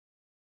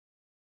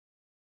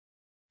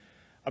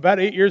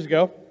About 8 years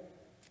ago,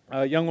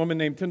 a young woman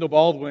named Tyndall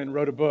Baldwin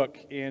wrote a book,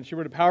 and she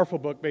wrote a powerful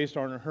book based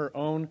on her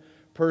own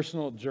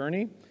personal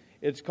journey.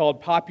 It's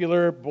called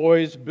Popular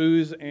Boys,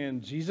 Booze,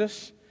 and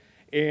Jesus.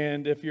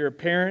 And if you're a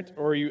parent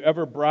or you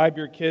ever bribe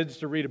your kids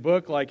to read a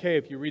book, like, hey,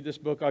 if you read this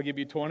book, I'll give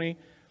you 20,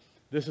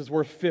 this is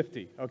worth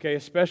 50, okay?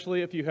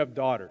 Especially if you have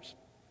daughters,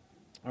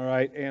 all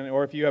right?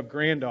 Or if you have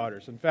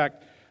granddaughters. In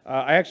fact,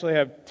 I actually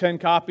have 10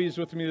 copies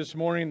with me this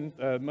morning.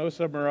 Most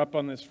of them are up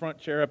on this front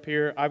chair up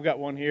here. I've got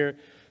one here.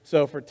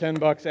 So for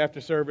 $10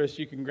 after service,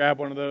 you can grab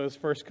one of those.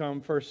 First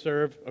come, first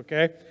serve,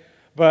 okay?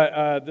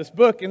 But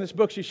in this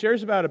book, she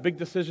shares about a big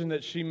decision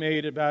that she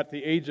made about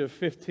the age of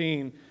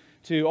 15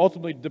 to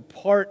ultimately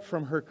depart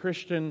from her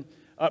Christian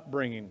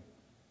upbringing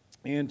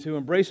and to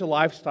embrace a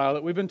lifestyle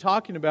that we've been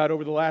talking about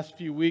over the last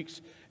few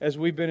weeks as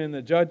we've been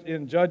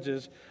in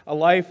Judges, a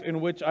life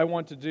in which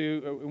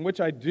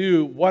I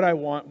do what I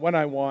want, when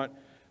I want,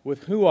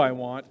 with who I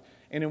want.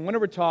 And in one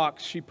of her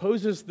talks, she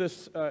poses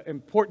this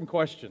important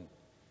question.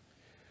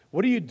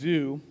 What do you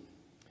do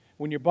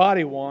when your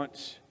body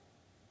wants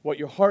what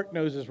your heart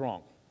knows is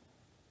wrong?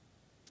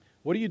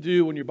 What do you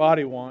do when your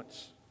body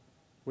wants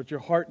what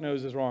your heart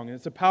knows is wrong? And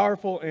it's a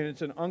powerful and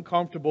it's an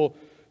uncomfortable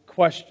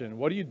question.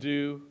 What do you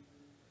do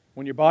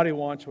when your body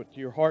wants what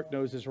your heart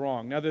knows is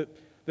wrong? Now, the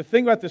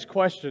thing about this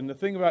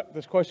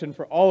question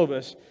for all of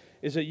us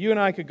is that you and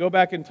I could go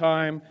back in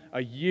time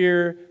a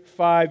year,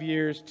 5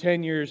 years,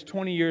 10 years,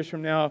 20 years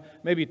from now,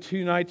 maybe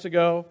 2 nights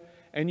ago,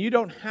 and you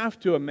don't have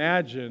to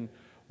imagine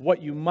what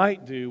you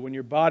might do when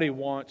your body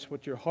wants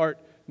what your heart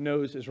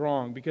knows is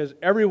wrong. Because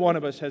every one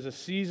of us has a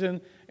season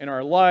in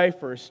our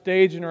life or a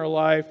stage in our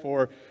life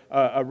or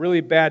a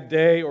really bad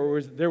day, or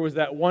there was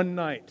that one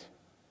night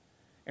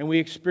and we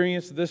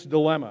experienced this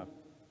dilemma.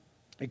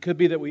 It could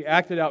be that we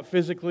acted out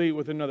physically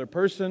with another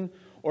person,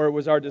 or it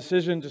was our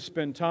decision to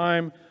spend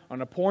time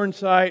on a porn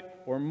site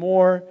or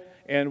more,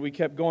 and we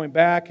kept going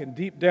back, and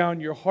deep down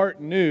your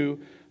heart knew,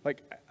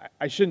 like,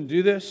 I shouldn't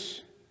do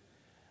this.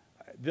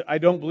 I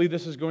don't believe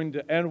this is going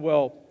to end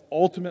well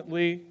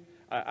ultimately.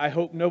 I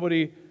hope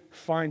nobody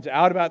finds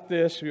out about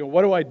this.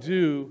 What do I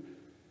do?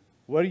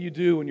 What do you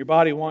do when your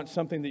body wants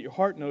something that your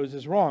heart knows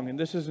is wrong? And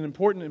this is an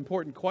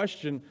important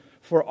question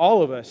for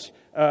all of us.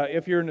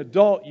 If you're an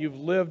adult, you've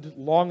lived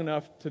long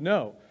enough to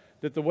know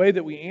that the way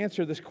that we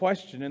answer this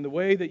question and the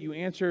way that you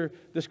answer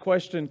this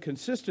question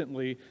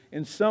consistently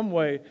in some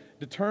way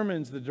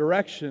determines the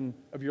direction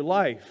of your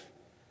life.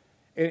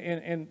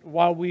 And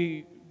while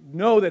we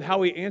know that how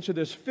we answer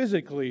this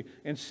physically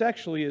and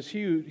sexually is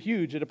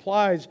huge, it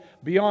applies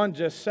beyond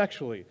just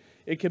sexually.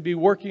 It could be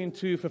working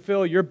to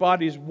fulfill your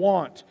body's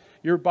want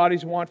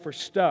for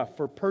stuff,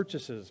 for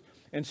purchases,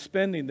 and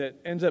spending that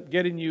ends up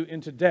getting you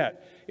into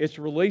debt. It's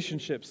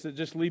relationships that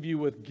just leave you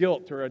with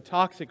guilt, or a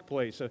toxic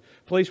place, a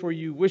place where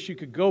you wish you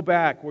could go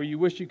back, where you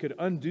wish you could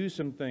undo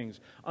some things,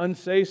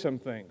 unsay some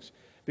things.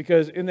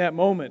 Because in that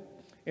moment,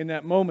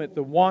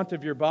 the want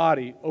of your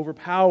body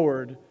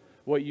overpowered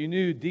what you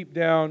knew deep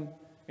down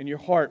in your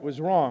heart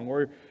was wrong.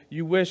 Or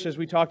you wish, as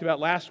we talked about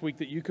last week,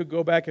 that you could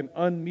go back and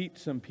unmeet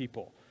some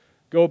people.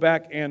 Go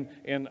back and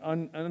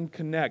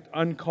unconnect,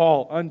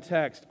 uncall,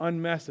 untext,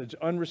 unmessage,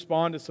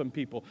 unrespond to some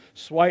people.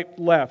 Swipe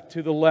left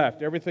to the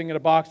left, everything in a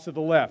box to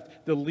the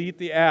left. Delete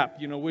the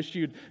app, wish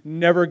you'd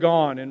never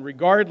gone. And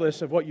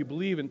regardless of what you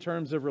believe in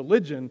terms of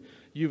religion,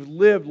 you've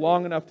lived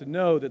long enough to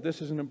know that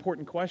this is an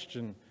important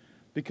question.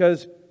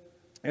 Because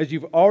as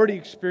you've already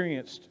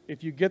experienced,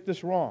 if you get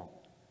this wrong,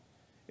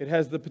 it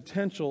has the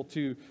potential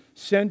to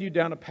send you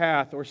down a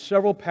path or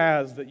several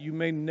paths that you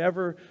may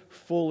never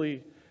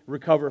fully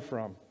recover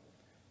from.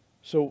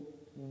 So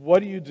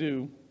what do you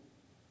do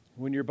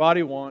when your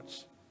body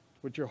wants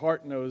what your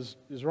heart knows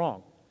is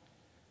wrong?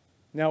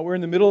 Now, we're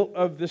in the middle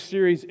of this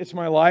series, It's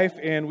My Life,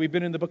 and we've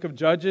been in the book of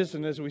Judges,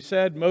 and as we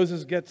said,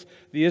 Moses gets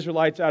the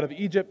Israelites out of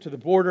Egypt to the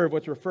border of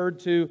what's referred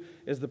to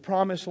as the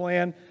Promised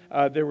Land.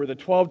 There were the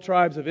 12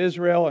 tribes of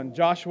Israel, and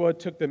Joshua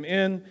took them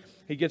in.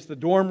 He gets the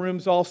dorm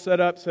rooms all set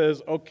up,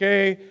 says,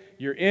 okay,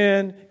 you're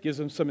in, gives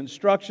them some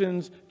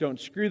instructions, don't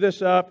screw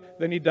this up,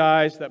 then he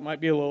dies. That might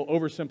be a little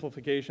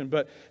oversimplification,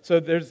 but so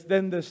there's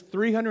then this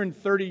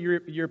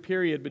 330-year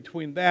period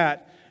between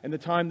that and the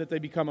time that they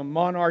become a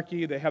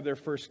monarchy, they have their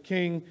first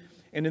king,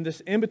 and in this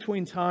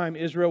in-between time,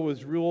 Israel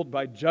was ruled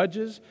by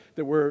judges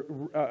that were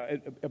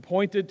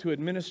appointed to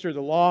administer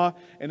the law,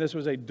 and this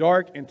was a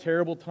dark and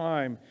terrible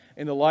time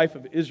in the life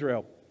of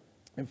Israel.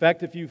 In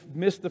fact, if you've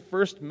missed the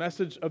first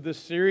message of this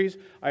series,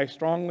 I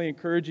strongly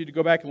encourage you to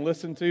go back and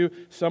listen to.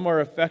 Some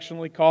are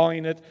affectionately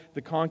calling it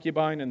the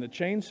concubine and the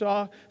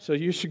chainsaw, so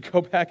you should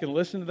go back and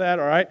listen to that,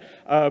 all right?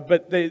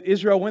 But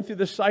Israel went through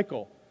this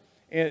cycle,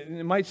 and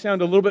it might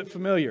sound a little bit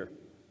familiar.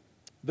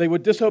 They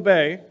would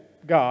disobey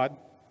God,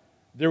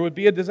 there would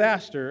be a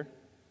disaster,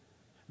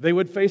 they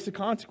would face the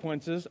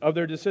consequences of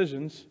their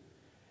decisions,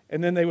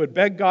 and then they would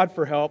beg God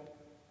for help,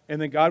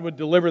 and then God would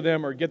deliver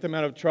them or get them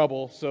out of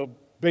trouble. So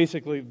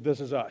basically, this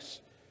is us.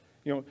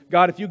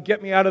 God, if you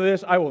get me out of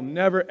this, I will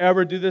never,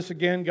 ever do this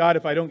again. God,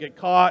 if I don't get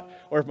caught,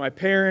 or if my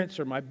parents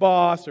or my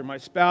boss or my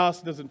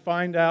spouse doesn't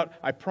find out,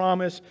 I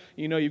promise.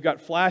 You've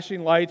got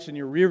flashing lights in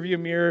your rearview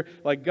mirror.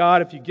 Like,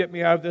 God, if you get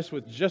me out of this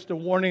with just a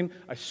warning,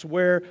 I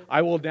swear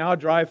I will now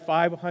drive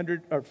 5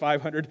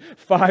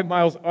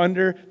 miles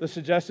under the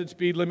suggested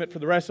speed limit for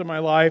the rest of my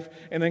life.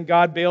 And then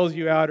God bails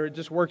you out, or it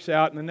just works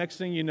out. And the next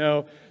thing you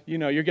know,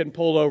 you're getting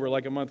pulled over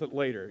like a month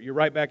later. You're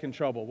right back in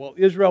trouble. Well,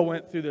 Israel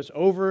went through this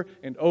over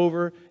and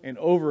over and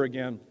over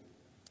again.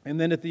 And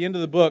then at the end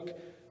of the book,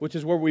 which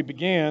is where we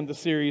began the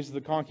series, The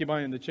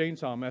Concubine and the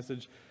Chainsaw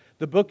Message,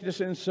 the book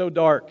just ends so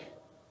dark.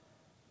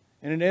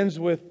 And it ends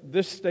with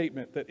this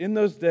statement, that in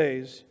those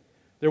days,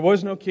 there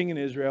was no king in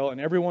Israel,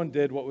 and everyone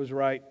did what was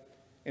right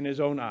in his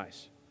own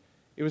eyes.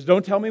 It was,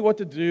 don't tell me what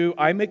to do.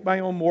 I make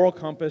my own moral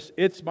compass.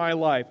 It's my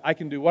life. I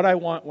can do what I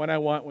want, when I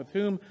want, with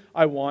whom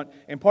I want.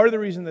 And part of the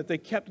reason that they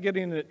kept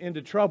getting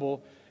into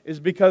trouble is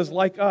because,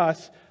 like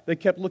us, they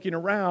kept looking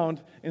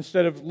around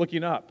instead of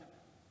looking up.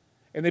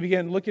 And they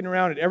began looking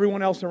around at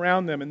everyone else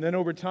around them. And then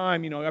over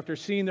time, after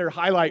seeing their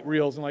highlight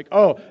reels and like,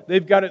 oh,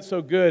 they've got it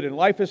so good and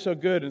life is so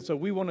good, and so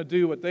we want to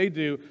do what they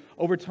do.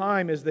 Over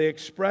time, as they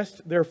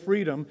expressed their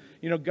freedom,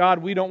 God,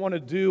 we don't want to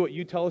do what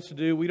you tell us to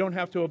do. We don't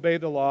have to obey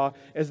the law.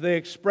 As they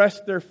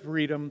expressed their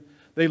freedom,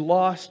 they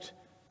lost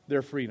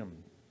their freedom.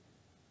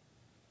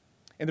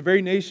 And the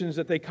very nations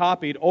that they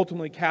copied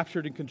ultimately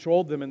captured and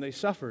controlled them, and they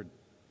suffered.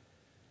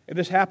 And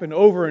this happened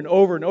over and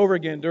over and over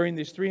again during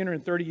these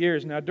 330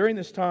 years. Now, during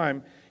this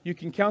time, you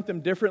can count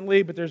them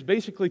differently, but there's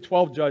basically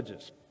 12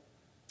 judges.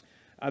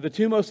 The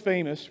two most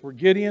famous were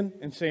Gideon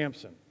and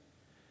Samson.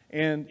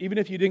 And even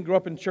if you didn't grow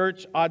up in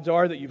church, odds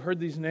are that you've heard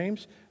these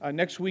names.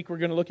 Next week, we're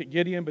going to look at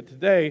Gideon, but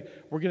today,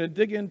 we're going to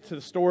dig into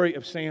the story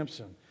of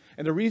Samson.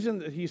 And the reason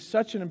that he's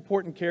such an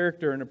important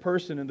character and a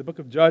person in the book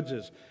of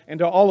Judges, and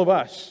to all of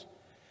us,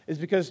 is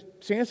because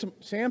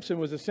Samson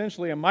was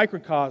essentially a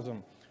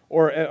microcosm,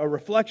 or a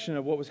reflection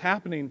of what was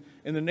happening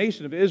in the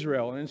nation of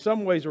Israel, and in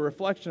some ways a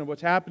reflection of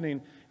what's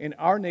happening in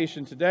our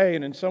nation today,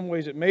 and in some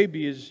ways it may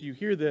be, as you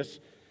hear this,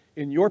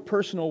 in your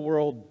personal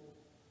world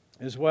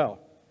as well.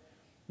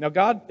 Now,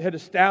 God had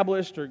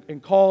established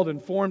and called and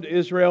formed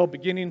Israel,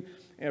 beginning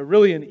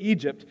really in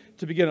Egypt,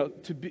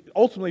 to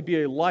ultimately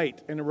be a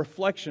light and a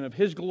reflection of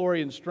His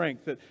glory and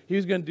strength, that He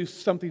was going to do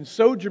something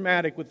so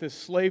dramatic with this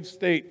slave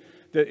state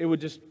that it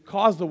would just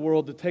cause the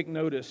world to take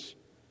notice.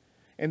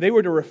 And they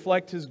were to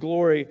reflect His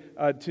glory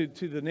to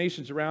the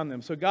nations around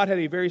them. So God had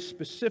a very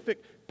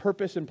specific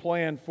purpose and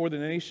plan for the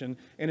nation.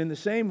 And in the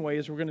same way,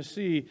 as we're going to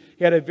see,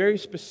 He had a very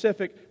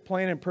specific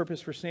plan and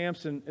purpose for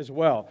Samson as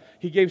well.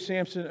 He gave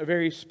Samson a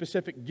very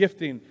specific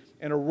gifting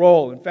and a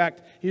role. In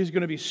fact, he was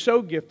going to be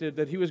so gifted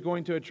that he was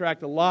going to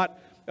attract a lot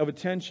of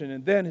attention.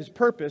 And then his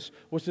purpose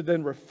was to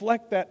then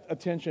reflect that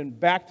attention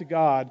back to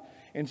God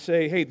and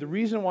say, hey, the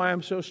reason why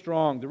I'm so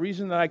strong, the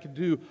reason that I could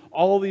do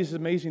all of these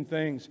amazing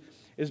things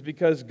is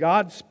because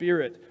God's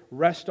Spirit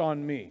rests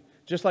on me.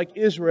 Just like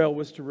Israel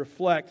was to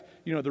reflect,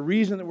 the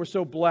reason that we're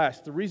so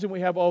blessed, the reason we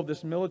have all of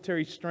this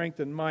military strength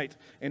and might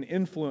and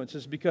influence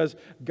is because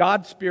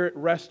God's Spirit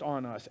rests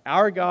on us.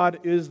 Our God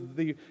is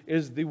the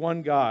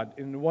one God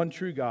and the one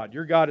true God.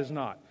 Your God is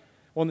not.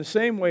 Well, in the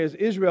same way as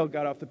Israel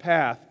got off the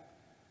path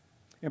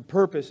and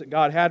purpose that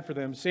God had for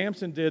them,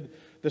 Samson did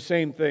the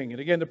same thing. And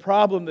again, the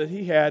problem that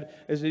he had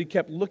is that he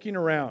kept looking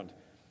around.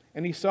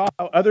 And he saw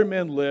how other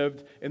men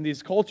lived in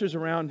these cultures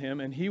around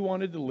him, and he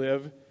wanted to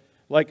live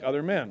like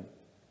other men.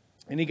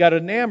 And he got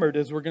enamored,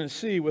 as we're going to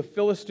see, with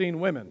Philistine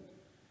women.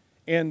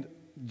 And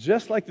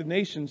just like the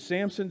nation,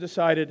 Samson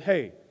decided,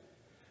 hey,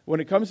 when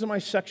it comes to my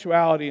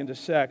sexuality and to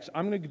sex,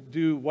 I'm going to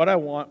do what I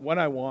want, when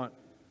I want,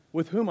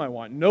 with whom I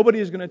want. Nobody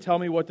is going to tell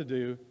me what to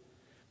do,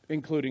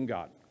 including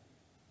God.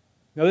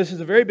 Now, this is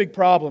a very big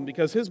problem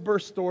because his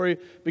birth story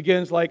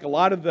begins like a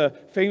lot of the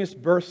famous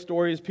birth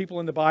stories, people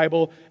in the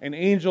Bible. An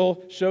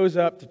angel shows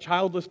up to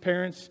childless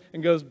parents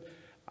and goes,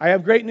 I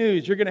have great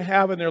news. You're going to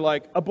have, and they're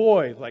like, a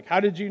boy. Like, how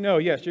did you know?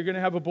 Yes, you're going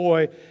to have a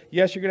boy.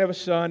 Yes, you're going to have a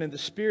son, and the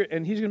Spirit,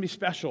 and he's going to be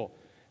special.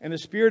 And the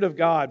Spirit of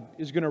God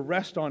is going to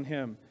rest on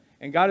him.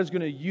 And God is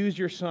going to use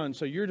your son.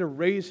 So you're to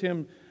raise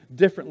him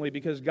differently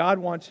because God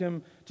wants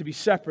him to be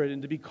separate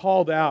and to be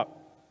called out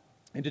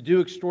and to do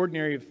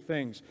extraordinary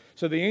things.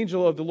 So the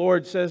angel of the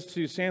Lord says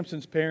to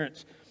Samson's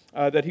parents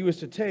that he was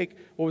to take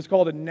what was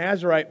called a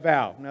Nazirite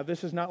vow. Now,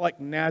 this is not like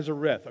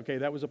Nazareth. Okay,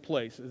 that was a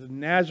place. It's a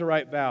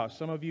Nazirite vow.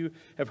 Some of you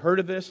have heard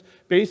of this.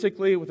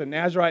 Basically, with a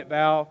Nazirite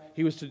vow,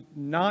 he was to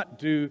not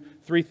do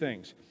three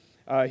things.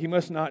 He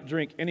must not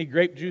drink any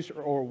grape juice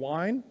or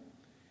wine.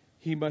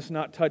 He must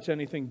not touch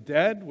anything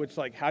dead, which,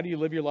 like, how do you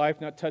live your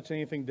life, not touch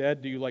anything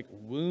dead? Do you, like,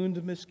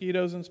 wound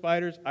mosquitoes and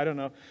spiders? I don't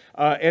know.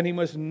 And he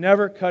must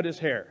never cut his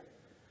hair.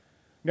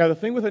 Now, the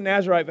thing with a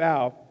Nazirite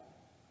vow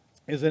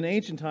is in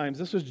ancient times,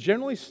 this was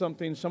generally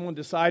something someone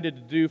decided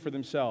to do for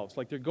themselves.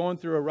 Like they're going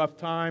through a rough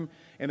time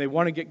and they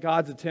want to get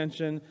God's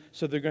attention,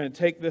 so they're going to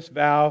take this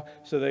vow.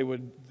 So they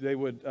would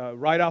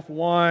write off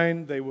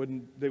wine, they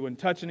wouldn't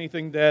touch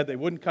anything dead, they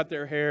wouldn't cut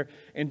their hair.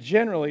 And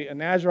generally, a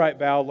Nazirite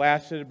vow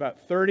lasted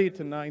about 30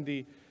 to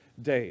 90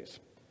 days.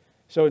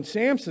 So in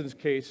Samson's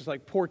case, it's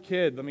like poor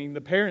kid. I mean,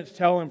 the parents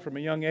tell him from a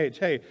young age,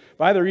 hey,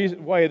 by the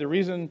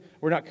reason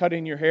we're not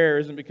cutting your hair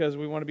isn't because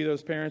we want to be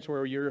those parents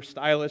where you're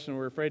stylish and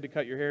we're afraid to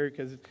cut your hair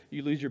because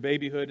you lose your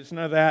babyhood. It's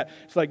none of that.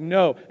 It's like,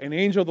 no, an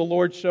angel of the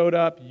Lord showed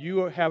up.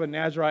 You have a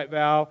Nazirite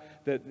vow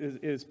that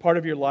is part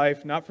of your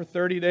life, not for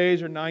 30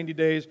 days or 90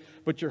 days,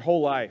 but your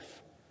whole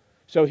life.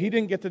 So he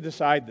didn't get to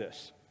decide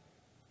this.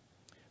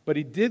 But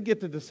he did get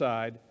to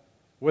decide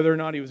whether or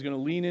not he was going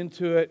to lean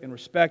into it and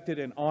respect it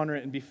and honor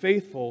it and be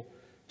faithful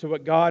to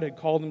what God had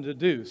called him to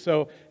do.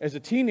 So as a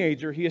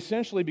teenager, he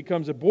essentially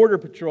becomes a border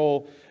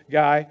patrol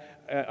guy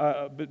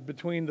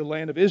between the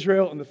land of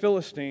Israel and the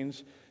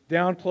Philistines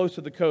down close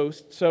to the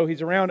coast. So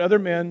he's around other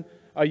men,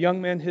 young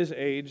men his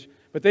age,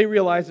 but they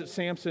realize that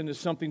Samson is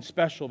something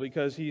special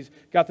because he's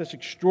got this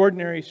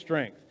extraordinary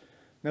strength.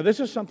 Now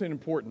this is something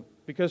important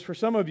because for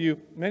some of you,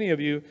 many of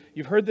you,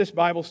 you've heard this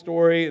Bible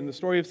story and the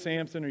story of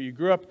Samson, or you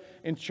grew up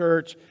in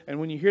church, and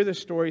when you hear this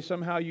story,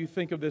 somehow you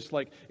think of this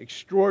like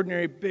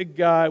extraordinary big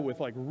guy with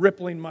like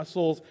rippling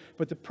muscles.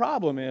 But the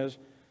problem is,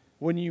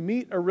 when you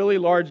meet a really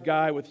large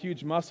guy with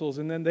huge muscles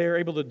and then they're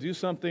able to do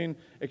something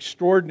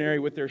extraordinary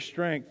with their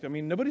strength, I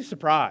mean, nobody's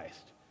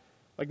surprised.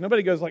 Like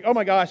nobody goes like, oh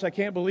my gosh, I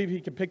can't believe he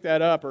could pick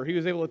that up, or he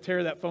was able to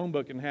tear that phone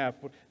book in half.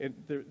 It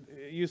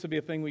used to be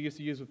a thing we used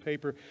to use with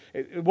paper.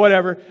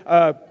 Whatever.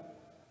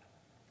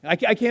 I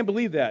can't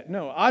believe that.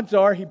 No, odds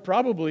are he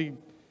probably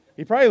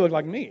looked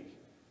like me.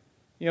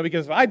 You know,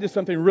 because if I did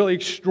something really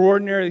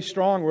extraordinarily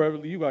strong where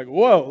you like,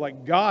 whoa,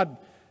 like God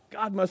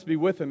must be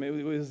with him.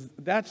 It was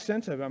that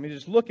sense of him. I mean,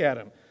 just look at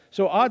him.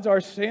 So odds are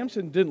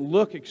Samson didn't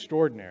look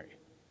extraordinary.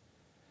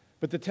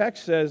 But the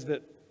text says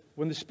that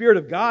when the Spirit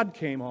of God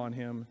came on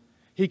him,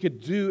 he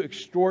could do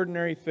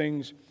extraordinary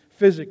things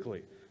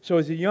physically. So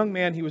as a young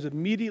man, he was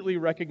immediately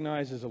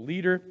recognized as a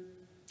leader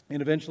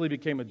and eventually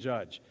became a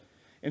judge.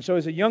 And so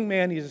as a young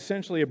man, he's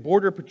essentially a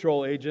border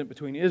patrol agent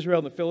between Israel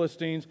and the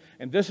Philistines.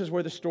 And this is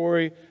where the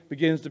story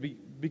begins to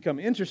become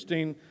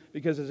interesting,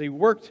 because as he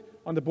worked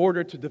on the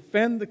border to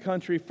defend the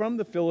country from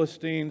the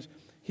Philistines,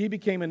 he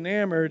became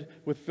enamored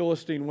with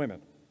Philistine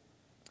women.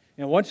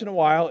 And once in a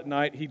while at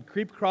night, he'd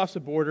creep across the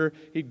border.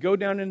 He'd go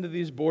down into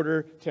these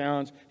border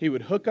towns. He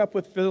would hook up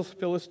with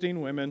Philistine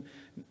women.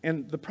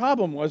 And the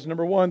problem was,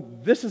 number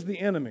one, this is the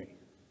enemy.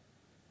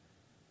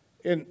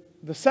 And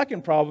the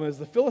second problem is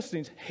the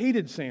Philistines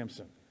hated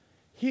Samson.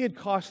 He had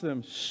cost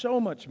them so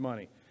much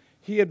money.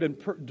 He had been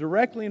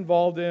directly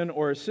involved in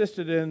or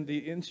assisted in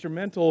the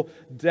instrumental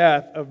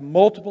death of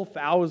multiple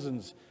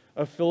thousands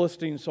of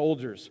Philistine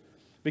soldiers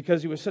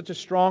because he was such a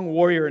strong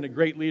warrior and a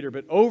great leader.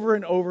 But over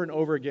and over and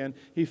over again,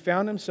 he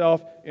found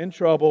himself in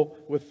trouble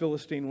with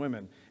Philistine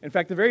women. In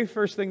fact, the very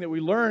first thing that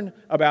we learn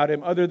about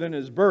him, other than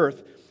his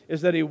birth,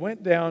 is that he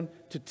went down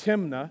to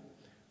Timnah,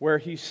 where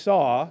he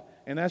saw,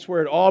 and that's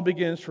where it all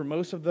begins for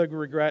most of the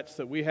regrets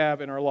that we have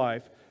in our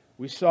life.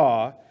 He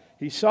saw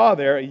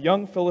there a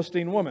young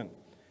Philistine woman.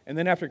 And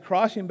then after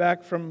crossing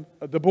back from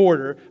the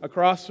border,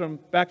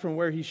 back from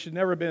where he should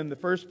never have been in the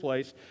first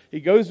place, he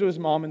goes to his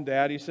mom and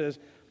dad. He says,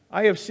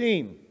 I have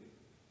seen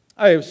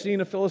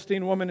a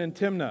Philistine woman in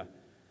Timnah.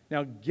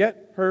 Now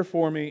get her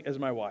for me as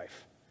my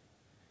wife.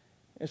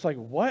 It's like,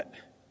 what?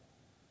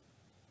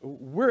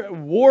 We're at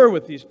war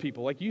with these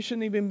people. Like, you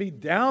shouldn't even be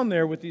down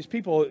there with these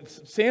people.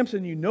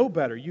 Samson, you know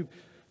better.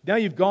 Now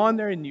you've gone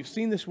there and you've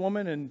seen this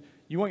woman and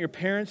you want your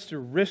parents to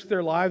risk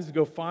their lives to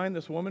go find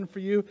this woman for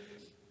you.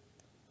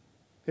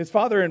 His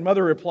father and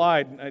mother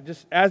replied,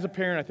 as a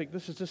parent, I think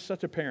this is just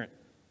such a parent.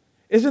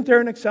 Isn't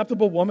there an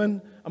acceptable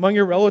woman among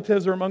your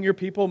relatives or among your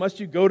people? Must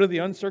you go to the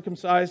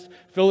uncircumcised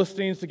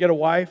Philistines to get a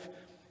wife?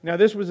 Now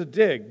this was a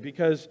dig,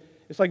 because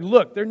it's like,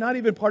 look, they're not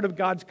even part of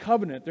God's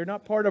covenant. They're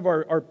not part of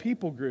our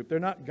people group. They're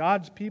not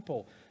God's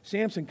people.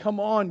 Samson, come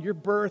on, your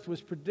birth was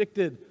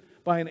predicted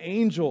by an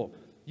angel.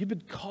 You've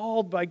been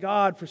called by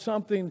God for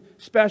something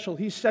special.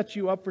 He set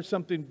you up for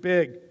something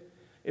big.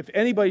 If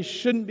anybody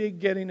shouldn't be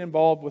getting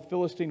involved with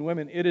Philistine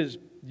women, it is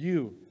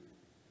you.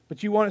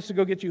 But you want us to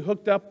go get you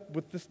hooked up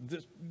with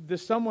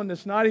this someone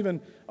that's not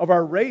even of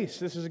our race.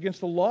 This is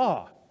against the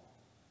law.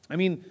 I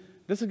mean,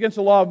 this is against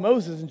the law of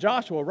Moses and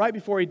Joshua. Right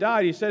before he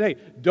died, he said, hey,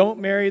 don't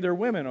marry their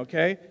women,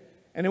 okay?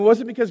 And it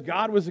wasn't because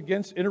God was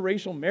against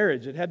interracial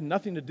marriage. It had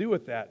nothing to do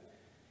with that.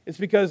 It's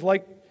because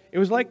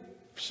it's like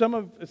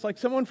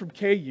someone from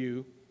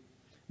KU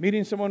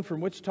meeting someone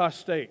from Wichita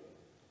State.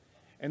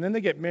 And then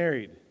they get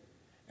married.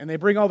 And they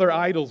bring all their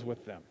idols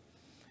with them.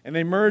 And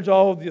they merge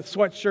all of the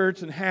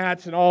sweatshirts and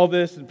hats and all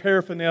this and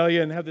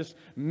paraphernalia and have this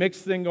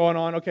mixed thing going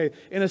on. Okay,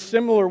 in a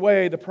similar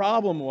way, the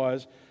problem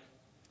was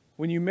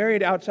when you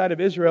married outside of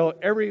Israel,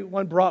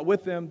 everyone brought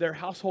with them their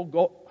household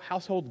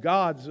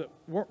gods that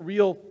weren't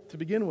real to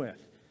begin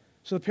with.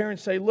 So the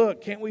parents say,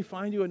 look, can't we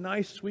find you a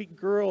nice, sweet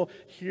girl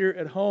here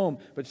at home?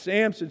 But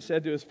Samson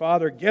said to his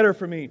father, get her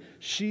for me.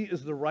 She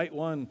is the right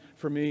one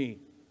for me.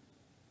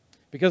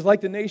 Because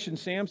like the nation,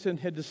 Samson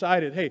had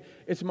decided, hey,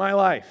 it's my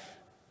life.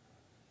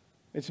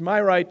 It's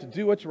my right to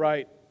do what's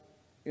right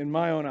in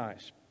my own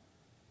eyes.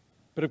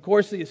 But of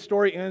course, the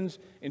story ends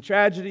in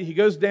tragedy. He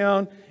goes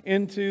down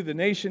into the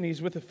nation.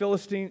 He's with the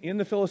Philistine, in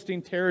the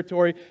Philistine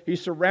territory.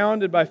 He's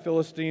surrounded by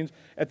Philistines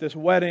at this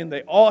wedding.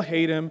 They all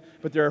hate him,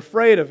 but they're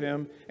afraid of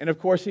him. And of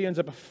course, he ends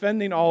up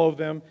offending all of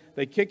them.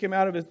 They kick him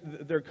out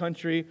of their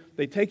country.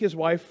 They take his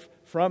wife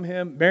from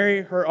him,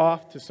 marry her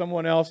off to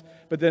someone else.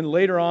 But then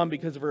later on,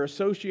 because of her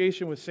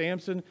association with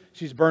Samson,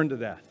 she's burned to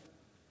death.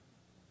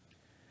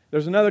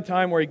 There's another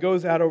time where he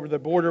goes out over the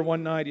border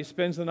one night. He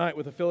spends the night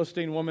with a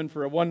Philistine woman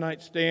for a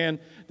one-night stand.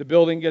 The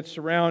building gets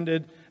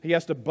surrounded. He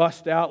has to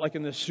bust out like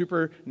in this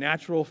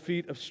supernatural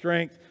feat of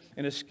strength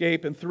and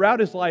escape. And throughout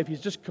his life, he's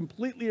just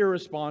completely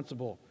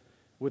irresponsible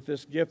with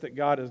this gift that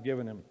God has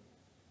given him.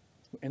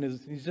 And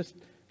he's just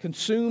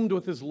consumed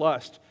with his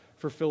lust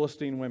for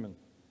Philistine women.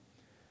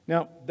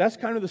 Now, that's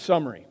kind of the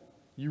summary.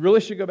 You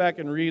really should go back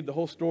and read the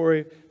whole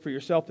story for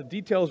yourself. The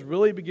details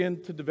really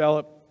begin to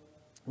develop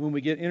when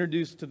we get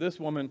introduced to this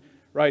woman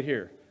right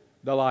here,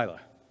 Delilah,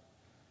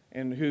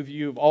 and who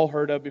you've all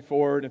heard of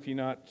before, and if you're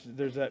not,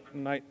 there's that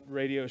night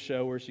radio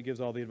show where she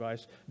gives all the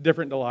advice.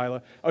 Different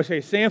Delilah.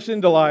 Okay, Samson,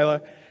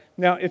 Delilah.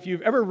 Now, if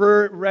you've ever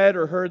read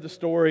or heard the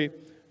story,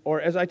 or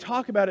as I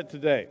talk about it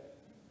today,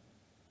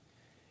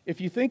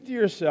 if you think to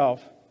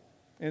yourself,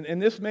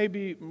 and this may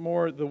be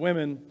more the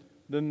women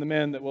than the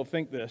men that will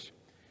think this,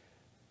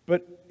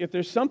 but if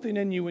there's something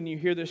in you when you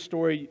hear this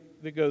story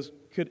that goes,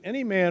 could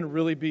any man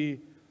really be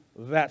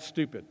that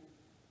stupid?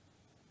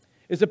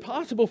 Is it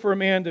possible for a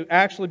man to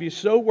actually be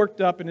so worked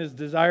up in his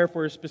desire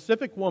for a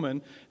specific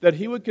woman that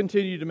he would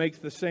continue to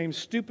make the same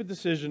stupid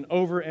decision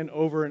over and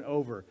over and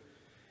over?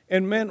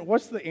 And men,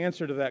 what's the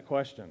answer to that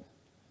question?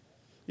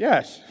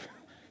 Yes.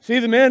 See,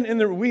 the men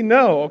we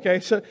know,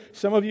 okay? So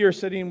some of you are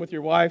sitting with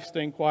your wife,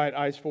 staying quiet,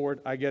 eyes forward.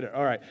 I get it.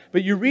 All right.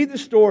 But you read the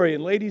story,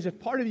 and ladies, if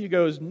part of you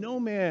goes, no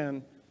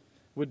man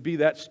would be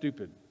that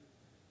stupid,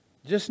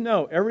 just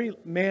know every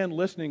man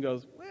listening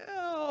goes,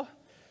 well,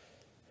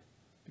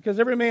 because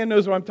every man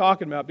knows what I'm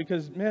talking about.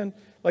 Because, men,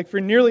 like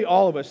for nearly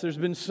all of us, there's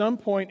been some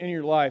point in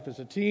your life as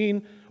a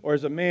teen or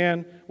as a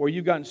man where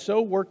you've gotten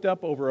so worked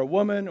up over a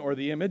woman or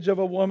the image of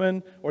a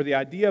woman or the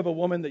idea of a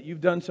woman that you've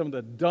done some of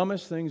the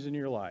dumbest things in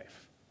your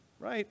life,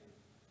 right?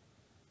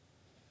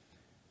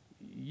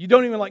 You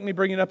don't even like me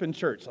bringing it up in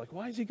church. Like,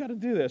 why has he got to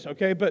do this?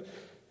 Okay, but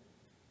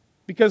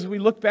because we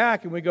look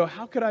back and we go,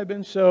 how could I have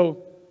been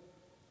so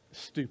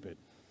stupid?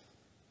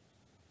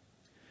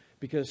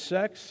 Because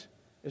sex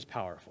is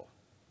powerful.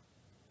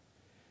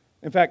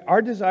 In fact,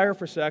 our desire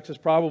for sex is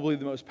probably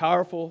the most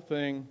powerful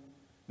thing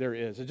there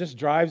is. It just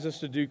drives us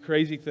to do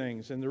crazy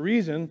things. And the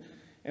reason,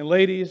 and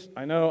ladies,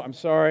 I'm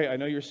sorry, I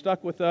know you're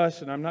stuck with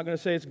us, and I'm not going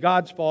to say it's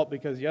God's fault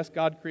because, yes,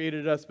 God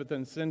created us, but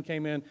then sin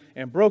came in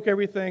and broke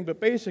everything. But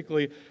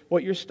basically,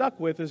 what you're stuck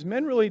with is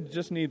men really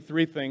just need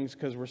three things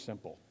because we're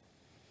simple.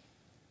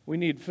 We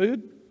need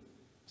food,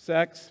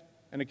 sex,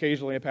 and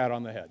occasionally a pat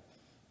on the head.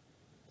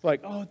 It's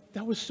like, oh,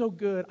 that was so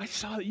good. I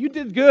saw it. You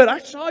did good. I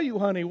saw you,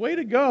 honey. Way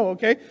to go,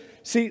 okay?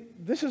 See,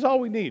 this is all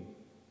we need.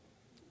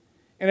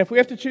 And if we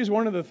have to choose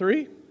one of the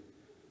three,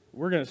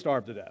 we're going to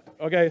starve to death,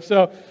 okay?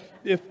 So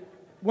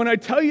when I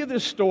tell you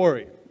this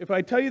story,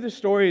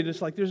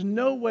 it's like there's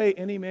no way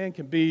any man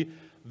can be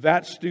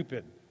that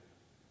stupid.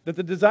 That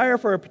the desire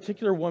for a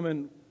particular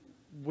woman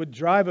would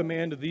drive a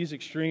man to these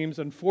extremes.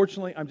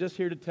 Unfortunately, I'm just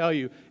here to tell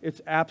you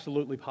it's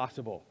absolutely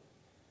possible.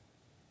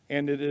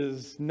 And it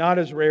is not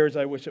as rare as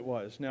I wish it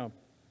was. Now,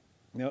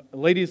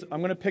 ladies, I'm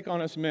going to pick on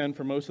us men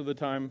for most of the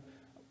time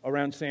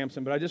around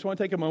Samson, but I just want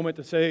to take a moment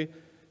to say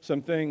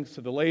some things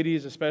to the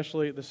ladies,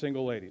 especially the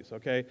single ladies,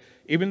 okay?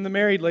 Even the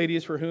married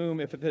ladies for whom,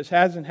 if this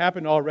hasn't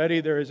happened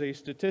already, there is a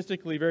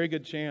statistically very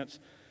good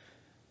chance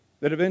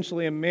that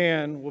eventually a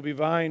man will be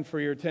vying for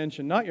your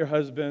attention, not your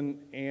husband,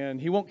 and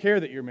he won't care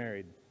that you're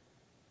married.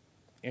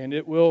 And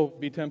it will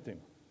be tempting.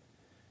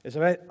 As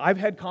I've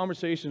had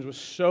conversations with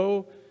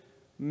so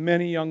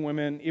many young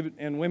women,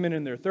 and women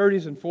in their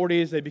 30s and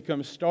 40s, they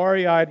become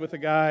starry-eyed with a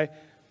guy,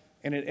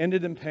 and it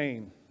ended in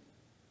pain.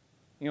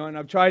 And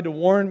I've tried to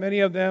warn many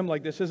of them,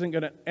 like this isn't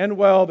going to end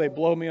well. They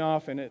blow me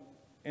off, and it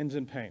ends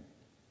in pain.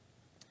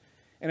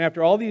 And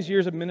after all these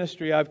years of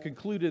ministry, I've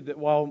concluded that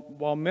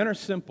while men are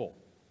simple,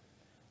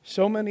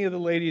 so many of the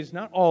ladies,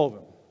 not all of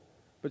them,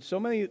 but so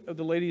many of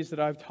the ladies that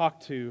I've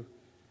talked to,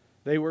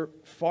 they were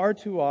far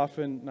too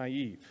often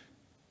naive.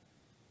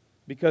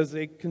 Because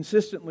they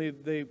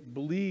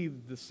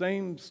believed the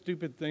same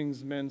stupid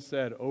things men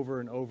said over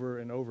and over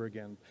and over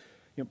again.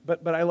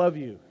 But I love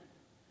you.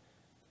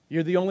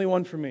 You're the only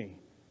one for me.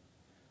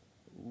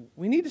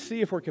 We need to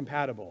see if we're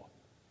compatible.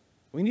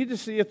 We need to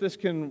see if this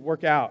can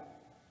work out.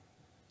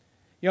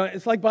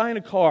 It's like buying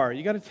a car.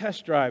 You got to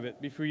test drive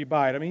it before you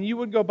buy it. I mean, you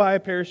would go buy a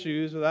pair of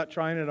shoes without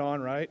trying it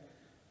on, right?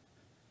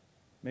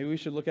 Maybe we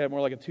should look at it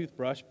more like a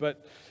toothbrush.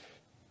 But,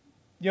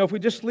 if we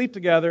just sleep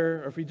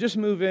together or if we just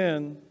move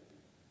in,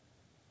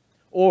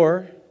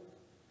 or,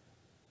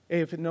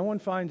 hey, if no one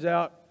finds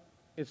out,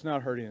 it's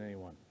not hurting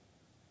anyone.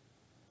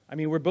 I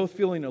mean, we're both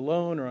feeling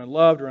alone or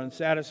unloved or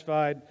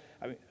unsatisfied.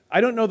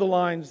 I don't know the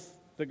lines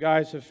that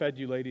guys have fed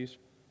you, ladies.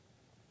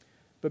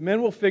 But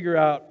men will figure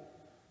out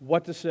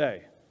what to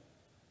say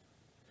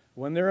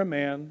when they're a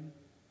man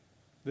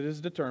that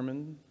is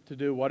determined to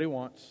do what he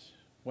wants,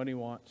 when he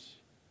wants,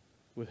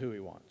 with who he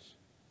wants.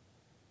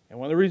 And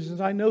one of the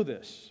reasons I know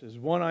this is,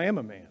 one, I am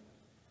a man.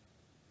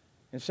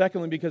 And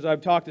secondly, because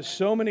I've talked to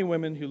so many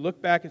women who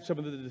look back at some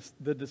of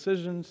the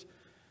decisions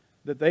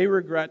that they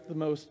regret the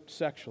most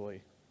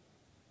sexually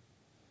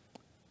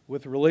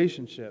with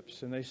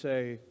relationships, and they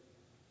say,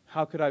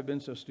 how could I have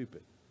been so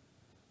stupid?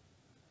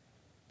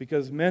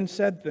 Because men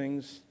said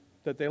things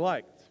that they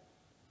liked.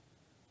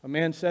 A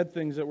man said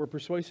things that were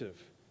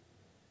persuasive.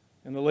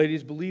 And the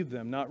ladies believed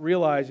them, not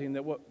realizing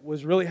that what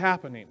was really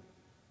happening,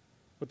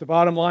 what the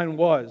bottom line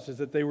was, is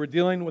that they were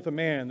dealing with a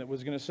man that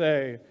was going to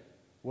say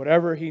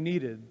whatever he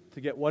needed to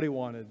get what he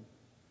wanted,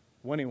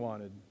 when he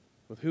wanted,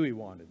 with who he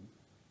wanted.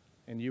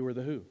 And you were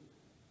the who.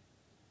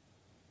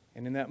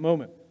 And in that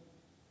moment,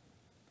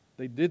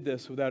 they did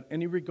this without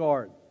any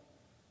regard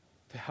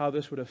to how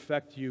this would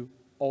affect you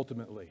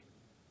ultimately.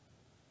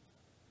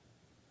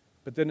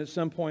 But then at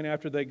some point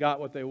after they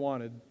got what they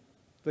wanted,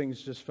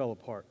 things just fell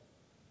apart.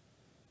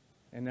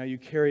 And now you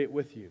carry it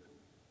with you,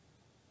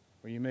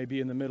 or you may be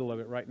in the middle of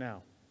it right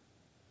now.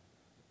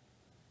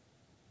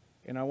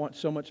 And I want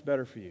so much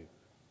better for you.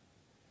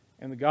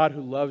 And the God who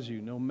loves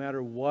you, no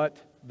matter what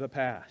the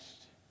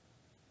past,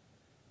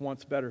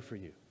 wants better for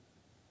you.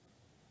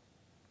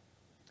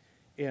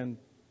 And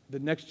the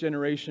next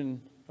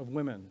generation of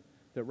women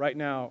that right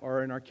now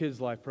are in our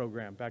Kids Life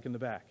program back in the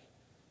back,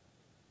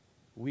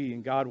 we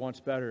and God wants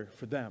better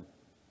for them.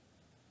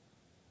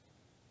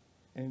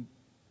 And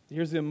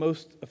here's the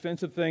most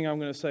offensive thing I'm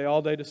going to say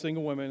all day to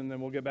single women, and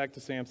then we'll get back to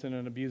Samson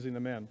and abusing the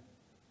men.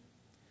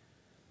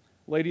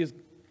 Ladies,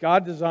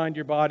 God designed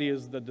your body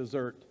as the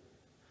dessert,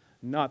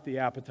 not the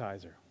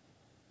appetizer.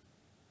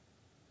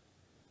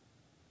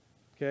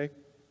 Okay?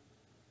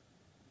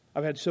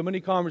 I've had so many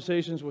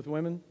conversations with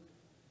women,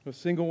 with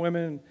single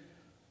women,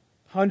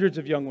 hundreds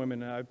of young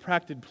women. I've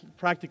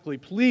practically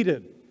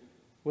pleaded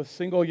with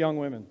single young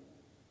women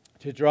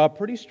to draw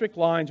pretty strict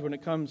lines when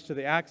it comes to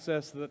the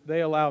access that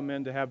they allow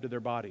men to have to their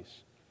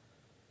bodies,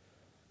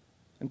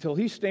 until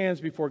he stands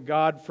before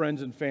God,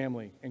 friends, and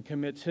family and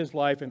commits his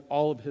life and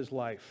all of his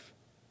life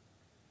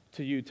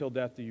to you till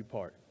death do you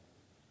part.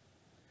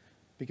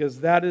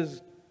 Because that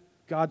is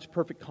God's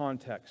perfect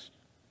context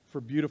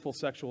for beautiful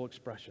sexual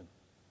expression.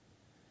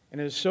 And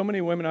as so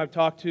many women I've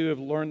talked to have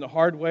learned the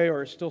hard way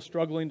or are still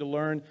struggling to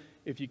learn,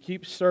 if you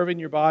keep serving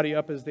your body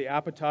up as the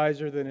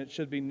appetizer, then it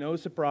should be no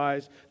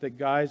surprise that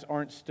guys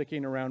aren't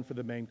sticking around for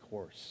the main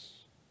course.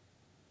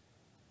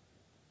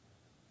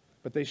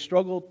 But they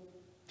struggle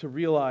to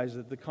realize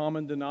that the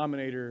common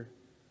denominator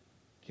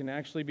can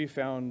actually be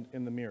found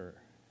in the mirror.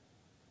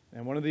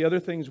 And one of the other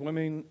things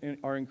women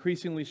are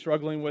increasingly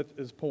struggling with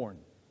is porn.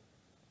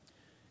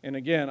 And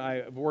again,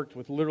 I've worked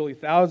with literally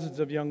thousands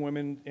of young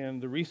women,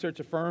 and the research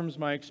affirms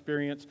my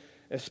experience,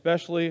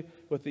 especially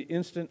with the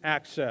instant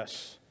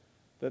access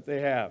that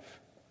they have.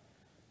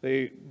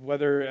 They're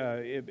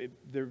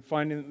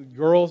finding,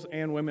 girls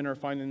and women are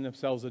finding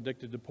themselves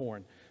addicted to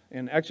porn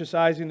and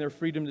exercising their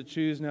freedom to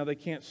choose. Now they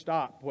can't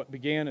stop what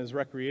began as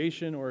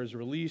recreation or as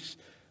release,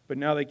 but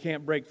now they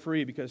can't break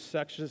free because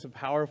sex is a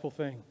powerful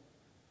thing.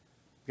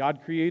 God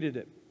created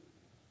it,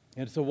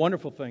 and it's a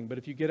wonderful thing. But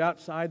if you get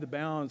outside the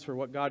bounds for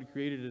what God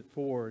created it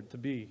for, to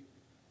be,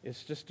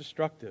 it's just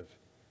destructive.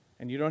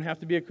 And you don't have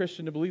to be a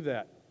Christian to believe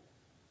that.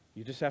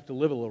 You just have to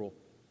live a little.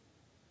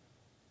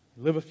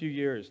 Live a few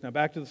years. Now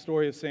back to the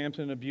story of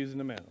Samson abusing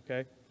the men,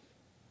 okay?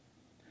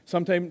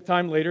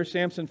 Sometime later,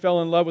 Samson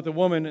fell in love with a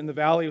woman in the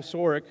valley of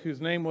Sorek whose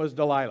name was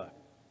Delilah.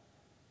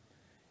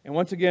 And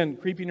once again,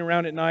 creeping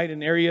around at night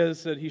in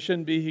areas that he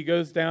shouldn't be, he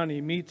goes down and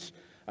he meets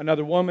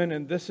another woman,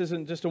 and this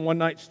isn't just a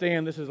one-night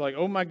stand. This is like,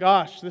 oh my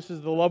gosh, this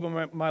is the love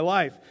of my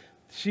life.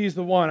 She's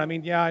the one. I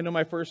mean, yeah, I know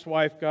my first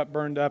wife got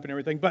burned up and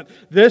everything, but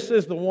this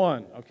is the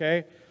one,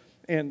 okay?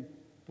 And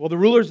well, the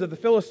rulers of the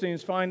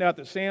Philistines find out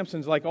that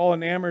Samson's like all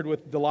enamored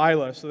with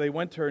Delilah, so they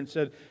went to her and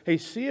said, hey,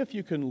 see if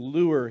you can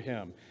lure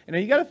him. And now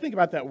you got to think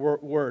about that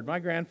word. My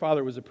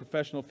grandfather was a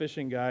professional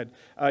fishing guide.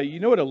 You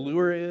know what a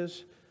lure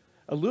is?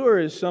 A lure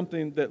is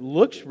something that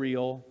looks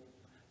real,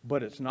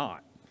 but it's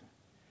not.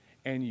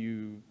 And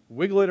you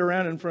wiggle it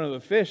around in front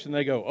of the fish, and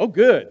they go, oh,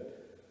 good.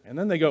 And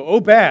then they go, oh,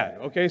 bad.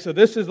 Okay, so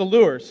this is the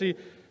lure. See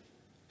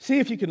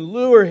if you can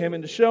lure him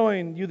into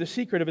showing you the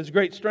secret of his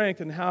great strength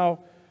and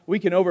how we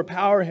can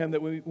overpower him,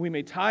 that we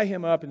may tie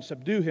him up and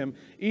subdue him.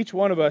 Each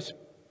one of us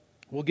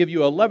will give you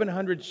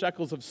 1,100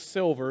 shekels of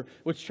silver,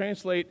 which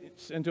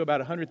translates into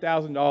about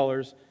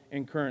 $100,000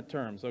 in current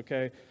terms,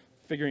 okay?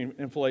 Figuring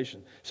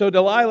inflation. So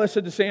Delilah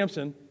said to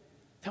Samson,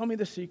 tell me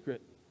the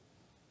secret.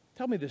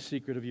 Tell me the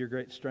secret of your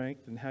great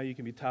strength and how you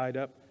can be tied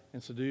up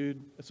and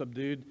subdued.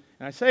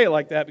 And I say it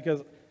like that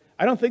because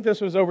I don't think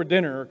this was over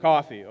dinner or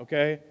coffee,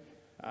 okay?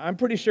 I'm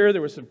pretty sure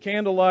there was some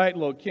candlelight, a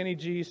little Kenny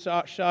G,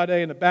 Sade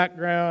in the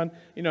background,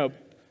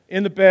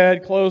 in the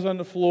bed, clothes on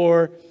the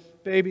floor.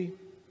 Baby,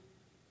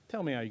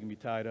 tell me how you can be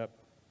tied up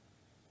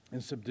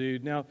and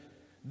subdued. Now,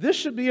 this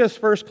should be his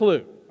first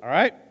clue, all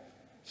right?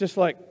 It's just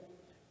like,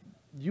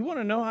 you want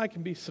to know how I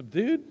can be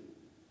subdued?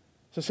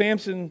 So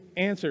Samson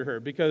answered her,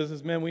 because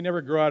as men, we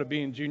never grow out of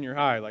being junior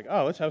high. Like,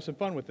 oh, let's have some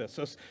fun with this.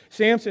 So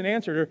Samson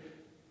answered her,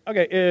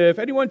 okay, if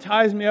anyone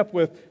ties me up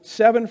with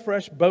 7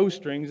 fresh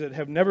bowstrings that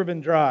have never been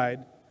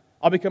dried,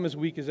 I'll become as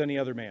weak as any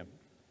other man.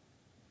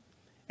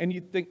 And you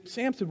think,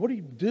 Samson, what are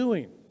you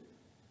doing?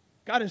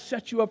 God has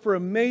set you up for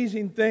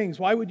amazing things.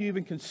 Why would you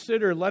even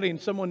consider letting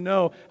someone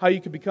know how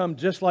you could become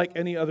just like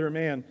any other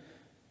man?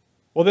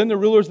 Well, then the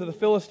rulers of the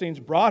Philistines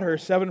brought her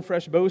 7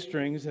 fresh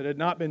bowstrings that had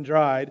not been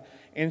dried,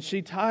 and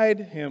she tied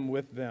him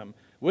with them,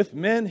 with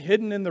men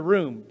hidden in the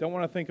room. Don't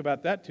want to think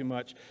about that too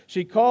much.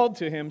 She called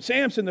to him,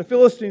 Samson, the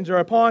Philistines are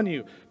upon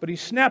you. But he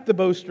snapped the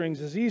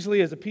bowstrings as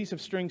easily as a piece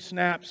of string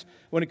snaps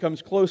when it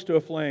comes close to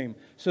a flame.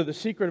 So the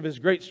secret of his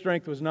great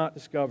strength was not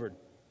discovered.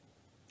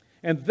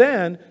 And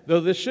then,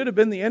 though this should have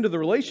been the end of the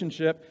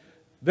relationship,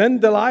 then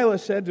Delilah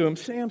said to him,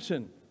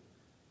 Samson,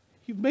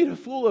 you've made a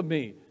fool of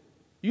me.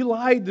 You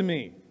lied to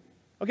me.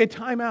 Okay,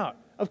 time out.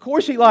 Of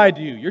course he lied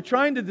to you. You're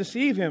trying to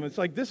deceive him. It's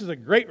like, this is a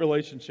great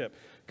relationship.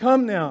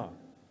 Come now.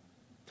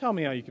 Tell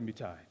me how you can be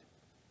tied.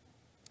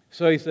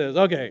 So he says,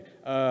 okay,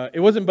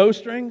 it wasn't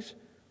bowstrings.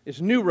 It's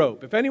new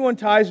rope. If anyone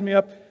ties me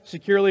up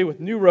securely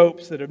with new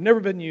ropes that have never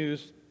been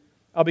used,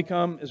 I'll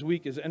become as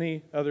weak as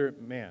any other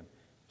man.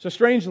 So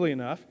strangely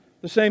enough,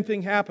 the same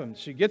thing happens.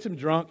 She gets him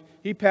drunk.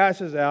 He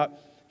passes out.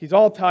 He's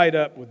all tied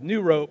up with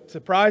new rope.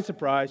 Surprise,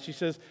 surprise. She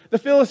says, the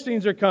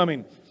Philistines are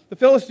coming. The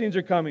Philistines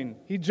are coming.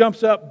 He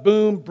jumps up,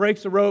 boom,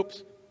 breaks the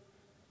ropes.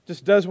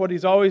 Just does what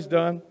he's always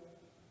done.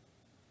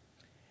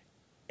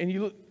 And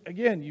you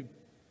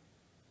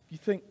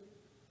think,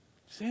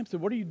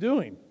 Samson, what are you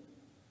doing?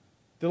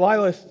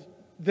 Delilah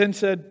then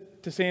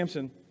said to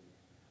Samson,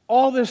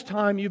 all this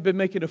time you've been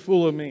making a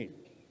fool of me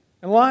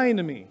and lying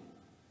to me.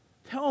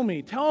 Tell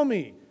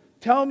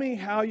me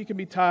how you can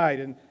be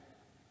tied.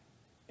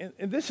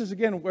 And this is,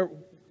 again,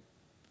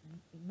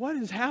 what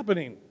is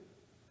happening?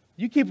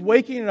 You keep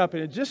waking it up,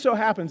 and it just so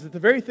happens that the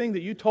very thing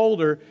that you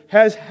told her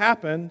has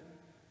happened.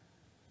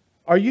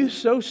 Are you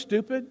so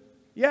stupid?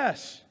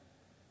 Yes.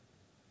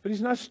 But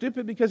he's not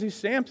stupid because he's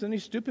Samson.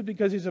 He's stupid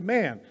because he's a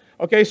man.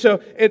 Okay, so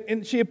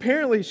and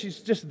she's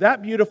just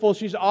that beautiful.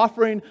 She's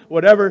offering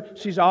whatever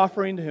she's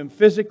offering to him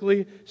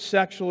physically,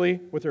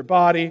 sexually, with her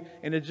body,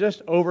 and it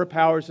just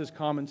overpowers his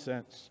common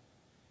sense.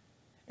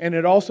 And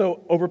it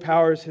also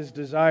overpowers his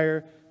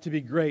desire to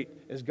be great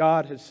as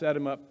God has set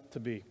him up to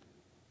be.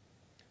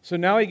 So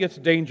now he gets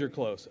danger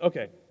close.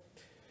 Okay,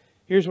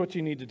 here's what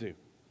you need to do.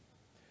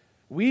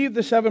 Weave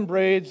the 7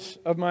 braids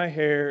of my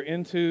hair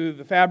into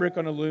the fabric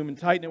on a loom and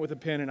tighten it with a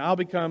pin, and I'll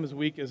become as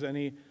weak as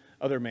any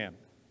other man.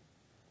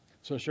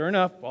 So sure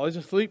enough, while he's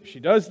asleep, she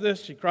does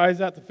this. She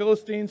cries out, the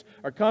Philistines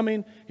are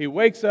coming. He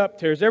wakes up,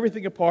 tears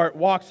everything apart,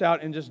 walks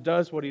out, and just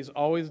does what he's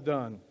always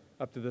done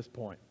up to this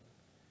point.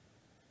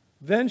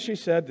 Then she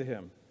said to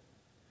him,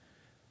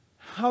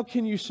 how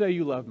can you say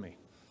you love me?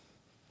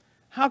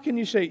 How can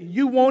you say,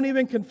 you won't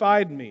even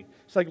confide in me?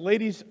 It's like,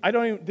 ladies, I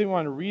don't even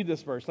want to read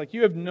this verse. Like,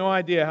 you have no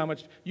idea how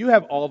much, you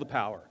have all the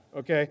power,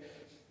 okay?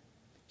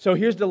 So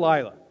here's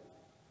Delilah.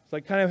 It's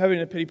like kind of having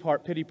a pity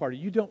party.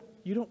 You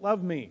don't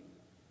love me.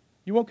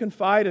 You won't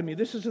confide in me.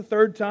 This is the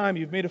 3rd time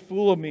you've made a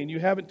fool of me, and you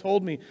haven't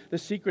told me the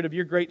secret of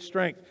your great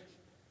strength.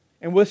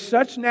 And with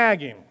such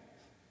nagging,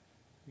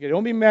 okay,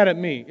 don't be mad at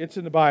me. It's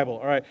in the Bible,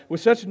 all right?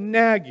 With such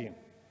nagging,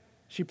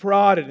 she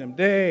prodded him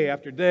day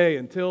after day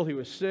until he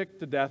was sick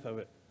to death of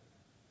it.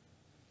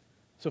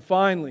 So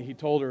finally, he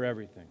told her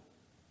everything.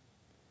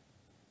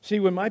 See,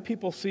 when my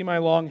people see my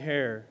long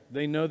hair,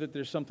 they know that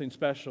there's something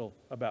special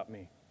about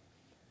me.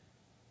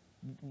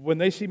 When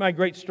they see my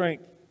great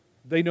strength,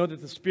 they know that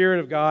the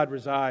Spirit of God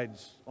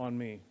resides on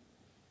me.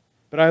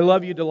 But I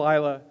love you,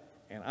 Delilah,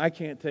 and I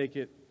can't take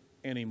it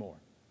anymore.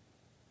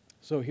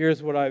 So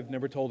here's what I've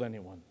never told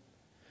anyone.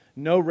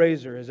 No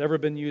razor has ever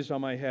been used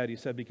on my head, he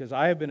said, because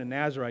I have been a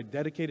Nazirite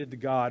dedicated to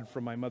God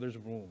from my mother's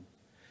womb.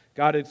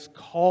 God has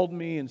called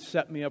me and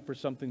set me up for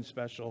something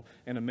special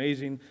and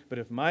amazing, but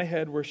if my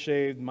head were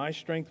shaved, my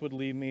strength would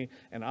leave me,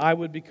 and I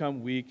would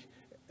become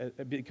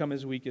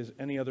as weak as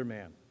any other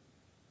man.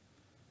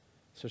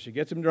 So she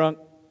gets him drunk,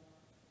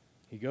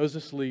 he goes to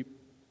sleep,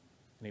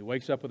 and he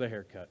wakes up with a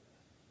haircut.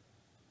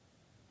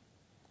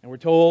 And we're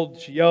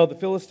told, she yelled, the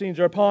Philistines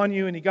are upon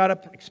you, and he got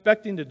up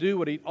expecting to do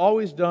what he'd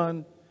always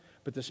done,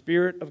 but the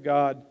Spirit of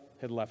God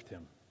had left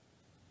him.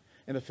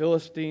 And the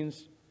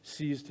Philistines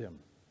seized him.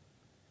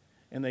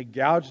 And they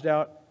gouged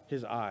out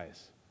his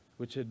eyes,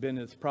 which had been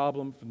his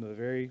problem from the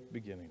very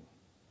beginning.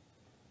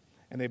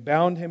 And they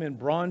bound him in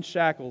bronze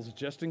shackles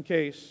just in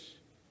case.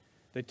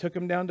 They took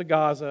him down to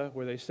Gaza,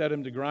 where they set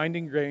him to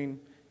grinding grain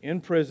in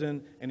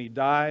prison, and he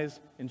dies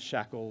in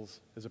shackles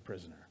as a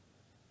prisoner.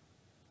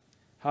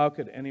 How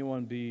could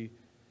anyone be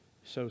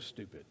so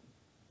stupid?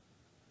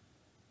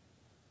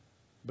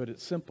 But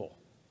it's simple.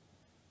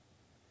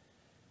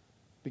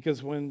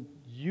 Because when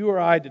you or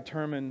I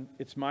determine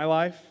it's my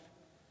life,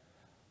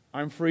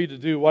 I'm free to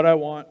do what I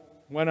want,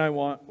 when I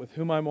want, with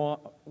whom I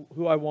want,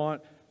 who I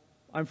want.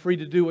 I'm free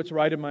to do what's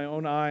right in my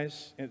own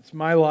eyes. It's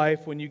my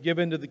life. When you give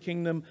into the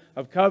kingdom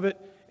of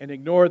covet and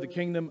ignore the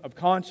kingdom of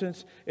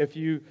conscience, if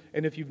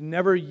you've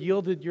never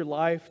yielded your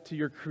life to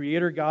your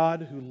Creator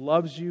God who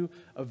loves you,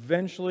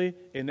 eventually,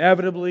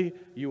 inevitably,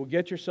 you will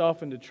get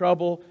yourself into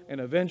trouble,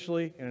 and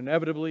eventually and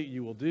inevitably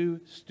you will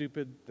do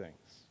stupid things.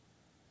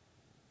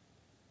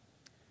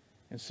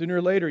 And sooner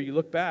or later you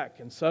look back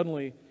and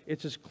suddenly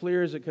it's as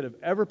clear as it could have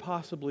ever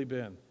possibly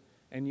been.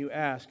 And you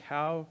ask,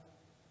 how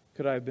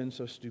could I have been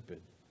so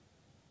stupid?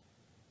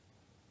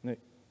 Now,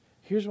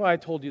 here's why I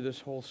told you this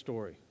whole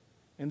story.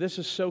 And this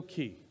is so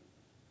key.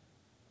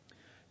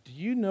 Do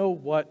you know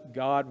what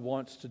God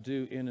wants to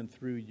do in and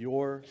through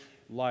your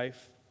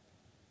life?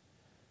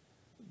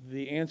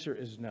 The answer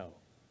is no.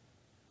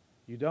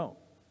 You don't.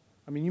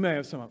 I mean, you may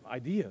have some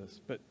ideas,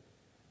 but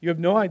you have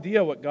no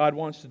idea what God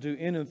wants to do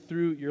in and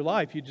through your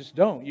life. You just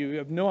don't. You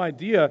have no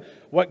idea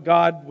what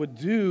God would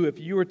do if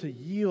you were to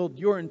yield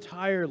your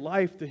entire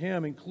life to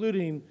Him,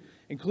 including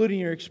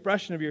your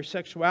expression of your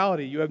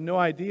sexuality. You have no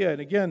idea.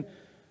 And again,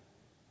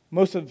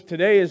 most of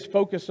today is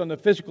focused on the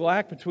physical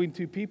act between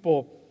two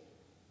people,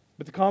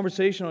 but the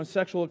conversation on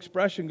sexual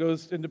expression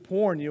goes into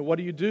porn. What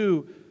do you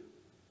do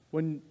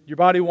when your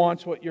body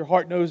wants what your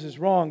heart knows is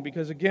wrong?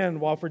 Because again,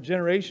 while for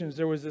generations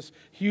there was this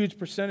huge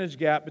percentage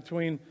gap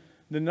between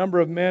the number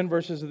of men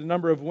versus the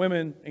number of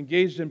women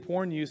engaged in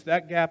porn use,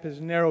 that gap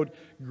has narrowed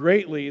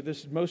greatly.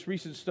 This most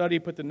recent study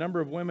put the number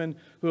of women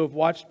who have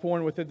watched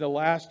porn within the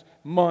last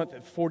month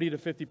at 40 to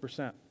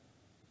 50%.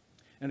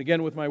 And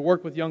again, with my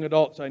work with young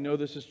adults, I know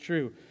this is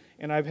true.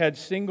 And I've had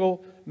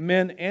single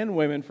men and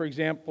women, for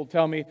example,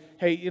 tell me,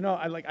 hey,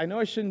 I know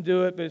I shouldn't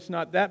do it, but it's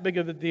not that big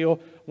of a deal.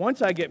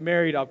 Once I get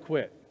married, I'll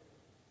quit.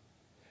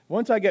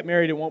 Once I get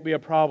married, it won't be a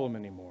problem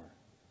anymore.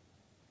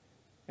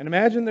 And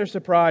imagine their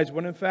surprise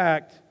when, in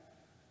fact,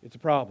 it's a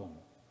problem.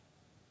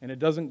 And it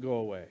doesn't go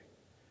away.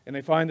 And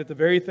they find that the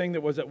very thing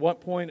that was at one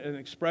point an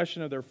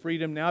expression of their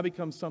freedom now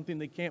becomes something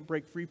they can't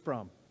break free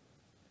from.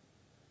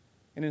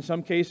 And in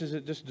some cases,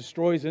 it just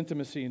destroys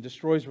intimacy and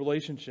destroys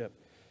relationship.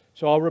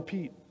 So I'll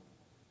repeat.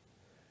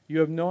 You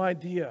have no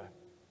idea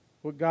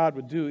what God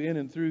would do in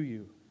and through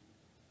you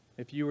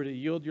if you were to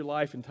yield your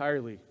life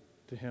entirely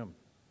to Him,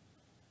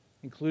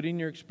 including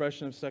your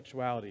expression of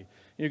sexuality. And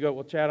you go,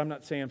 well, Chad, I'm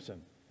not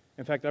Samson.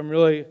 In fact,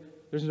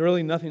 there's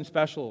really nothing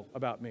special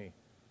about me.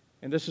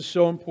 And this is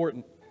so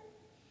important.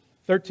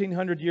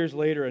 1,300 years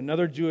later,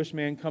 another Jewish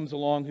man comes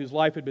along whose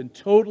life had been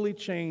totally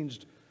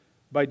changed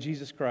by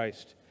Jesus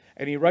Christ.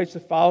 And he writes the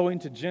following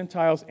to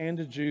Gentiles and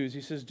to Jews. He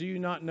says, do you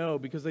not know?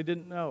 Because they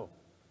didn't know.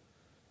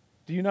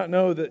 Do you not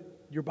know that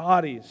your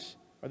bodies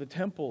are the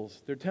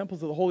temples? They're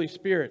temples of the Holy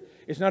Spirit.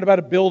 It's not about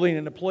a building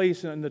and a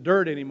place in the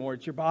dirt anymore.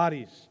 It's your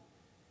bodies.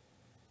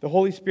 The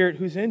Holy Spirit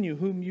who's in you,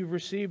 whom you've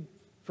received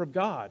from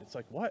God. It's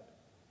like, what?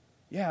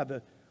 Yeah,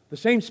 the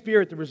same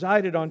Spirit that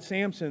resided on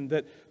Samson,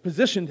 that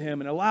positioned him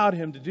and allowed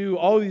him to do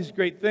all these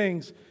great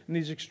things and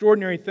these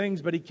extraordinary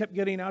things, but he kept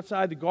getting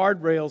outside the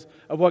guardrails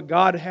of what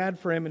God had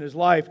for him in his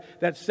life.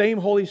 That same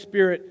Holy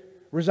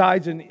Spirit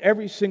resides in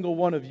every single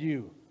one of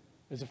you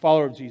as a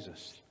follower of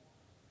Jesus.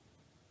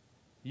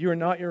 You are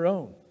not your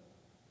own.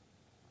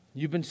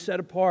 You've been set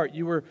apart.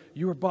 You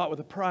were bought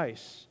with a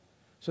price.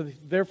 So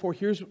therefore,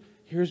 here's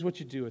what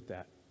you do with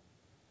that.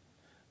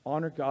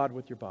 Honor God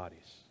with your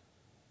bodies.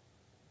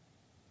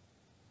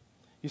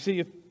 You see,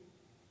 if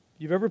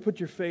you've ever put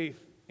your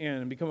faith in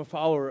and become a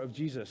follower of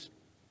Jesus,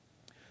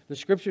 the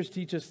Scriptures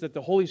teach us that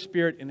the Holy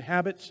Spirit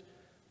inhabits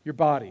your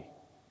body.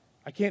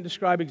 I can't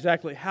describe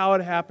exactly how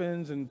it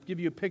happens and give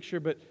you a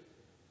picture, but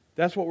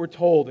that's what we're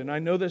told. And I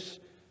know this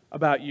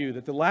about you,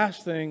 that the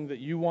last thing that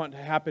you want to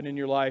happen in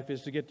your life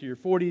is to get to your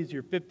 40s,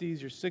 your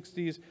 50s, your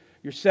 60s,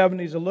 your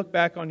 70s, and look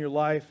back on your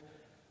life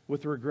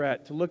with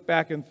regret, to look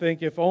back and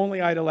think, if only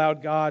I'd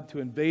allowed God to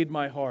invade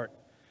my heart,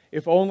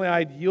 if only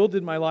I'd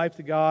yielded my life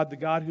to God, the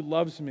God who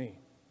loves me,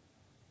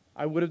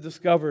 I would have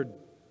discovered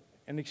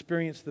and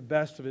experienced the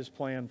best of His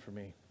plan for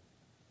me.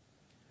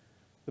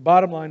 The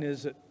bottom line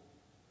is that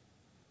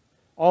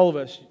all of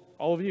us,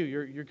 all of you,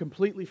 you're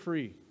completely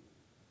free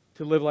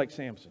to live like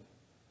Samson,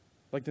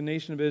 like the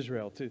nation of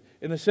Israel,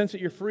 in the sense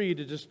that you're free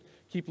to just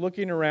keep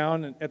looking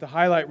around at the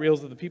highlight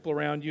reels of the people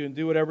around you and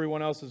do what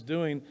everyone else is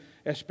doing,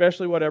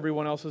 especially what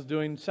everyone else is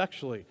doing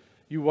sexually.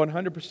 You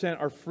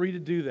 100% are free to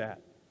do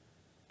that.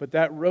 But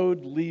that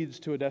road leads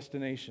to a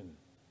destination.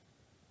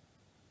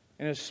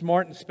 And as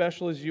smart and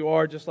special as you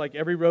are, just like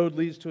every road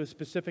leads to a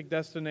specific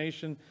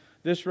destination,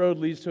 this road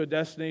leads to a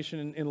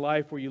destination in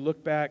life where you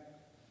look back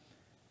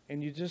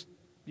and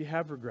you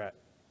have regret.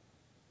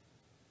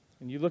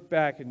 And you look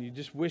back and you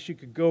just wish you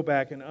could go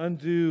back and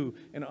undo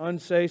and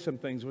unsay some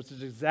things, which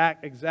is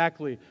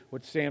exactly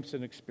what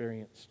Samson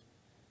experienced.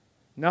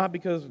 Not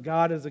because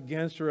God is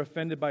against or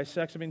offended by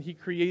sex. I mean, He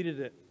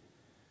created it.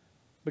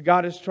 But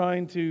God is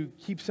trying to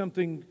keep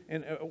something,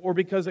 or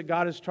because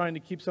God is trying to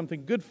keep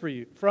something good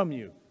from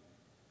you.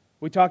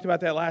 We talked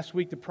about that last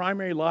week. The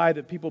primary lie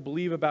that people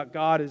believe about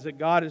God is that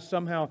God is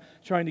somehow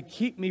trying to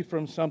keep me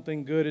from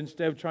something good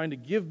instead of trying to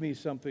give me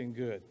something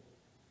good.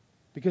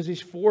 Because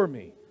He's for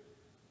me.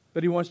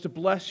 That He wants to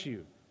bless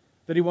you.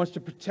 that He wants to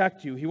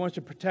protect you. He wants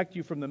to protect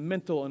you from the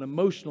mental and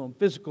emotional and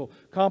physical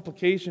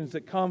complications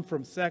that come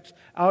from sex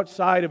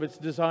outside of its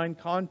designed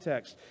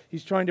context.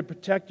 He's trying to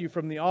protect you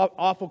from the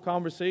awful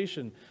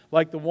conversation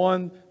like the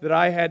one that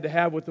I had to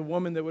have with the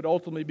woman that would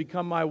ultimately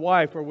become my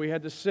wife, where we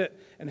had to sit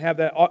and have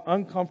that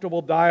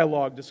uncomfortable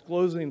dialogue,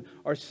 disclosing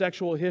our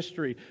sexual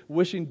history,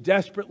 wishing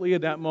desperately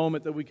at that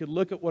moment that we could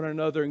look at one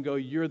another and go,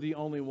 "You're the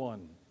only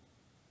one."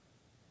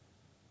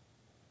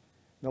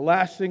 The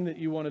last thing that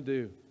you want to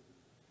do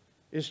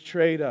is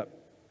trade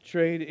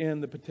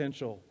in the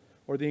potential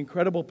or the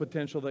incredible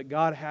potential that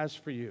God has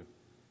for you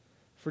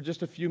for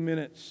just a few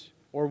minutes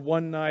or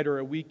one night or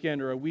a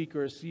weekend or a week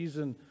or a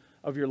season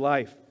of your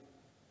life.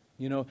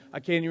 You know, I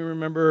can't even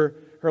remember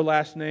her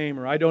last name,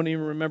 or I don't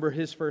even remember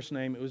his first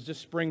name. It was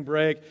just spring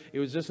break. It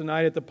was just a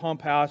night at the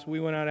pump house. We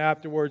went out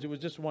afterwards. It was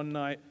just one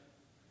night.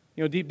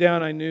 You know, deep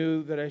down I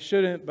knew that I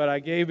shouldn't, but I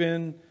gave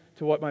in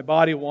to what my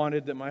body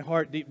wanted, that my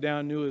heart deep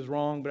down knew was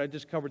wrong, but I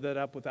just covered that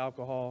up with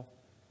alcohol.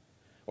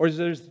 Or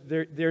there's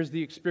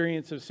the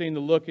experience of seeing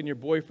the look in your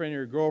boyfriend or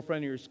your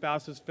girlfriend or your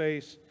spouse's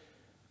face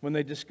when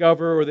they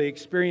discover or they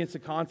experience the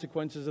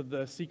consequences of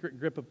the secret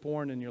grip of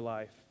porn in your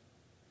life.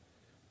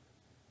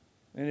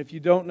 And if you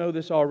don't know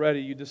this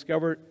already, you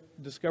discover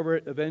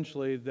it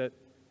eventually, that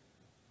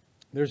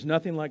there's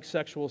nothing like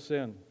sexual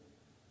sin.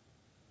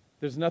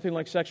 There's nothing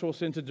like sexual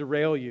sin to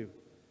derail you.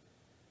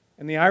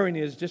 And the irony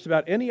is, just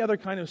about any other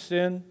kind of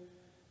sin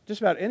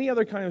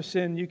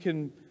you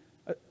can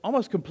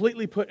almost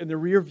completely put in the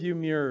rearview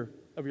mirror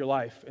of your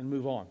life and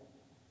move on.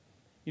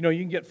 You know, you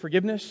can get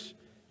forgiveness,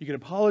 you can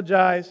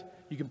apologize,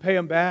 you can pay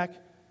them back,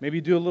 maybe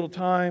do a little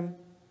time.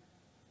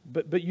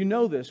 But you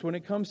know this, when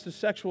it comes to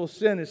sexual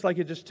sin, it's like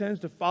it just tends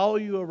to follow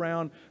you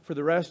around for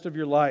the rest of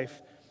your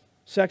life.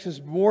 Sex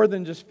is more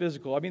than just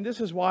physical. I mean, this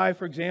is why,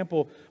 for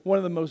example, one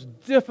of the most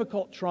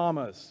difficult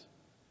traumas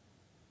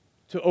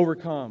to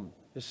overcome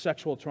is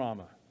sexual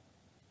trauma.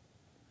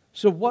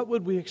 So what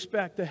would we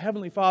expect the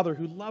Heavenly Father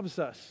who loves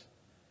us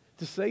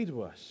to say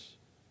to us?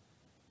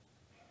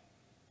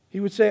 He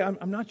would say,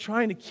 I'm not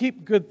trying to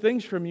keep good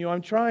things from you.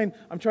 I'm trying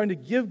to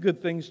give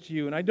good things to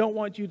you. And I don't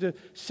want you to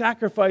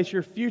sacrifice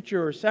your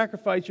future or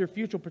sacrifice your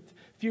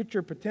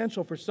future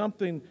potential for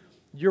something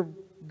you're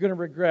going to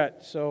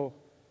regret. So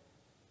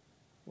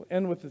we'll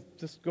end with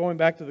just going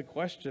back to the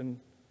question,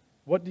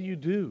 what do you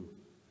do?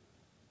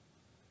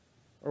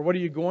 Or what are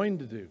you going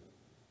to do?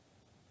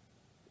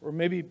 Or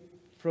maybe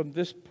from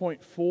this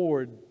point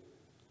forward,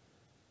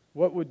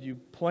 what would you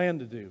plan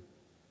to do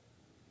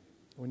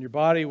when your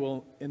body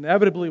will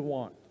inevitably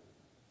want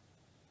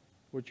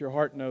what your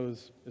heart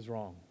knows is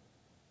wrong?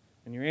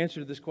 And your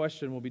answer to this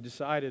question will be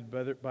decided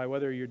by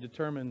whether you're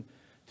determined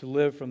to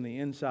live from the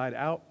inside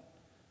out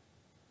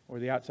or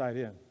the outside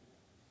in.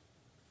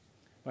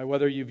 By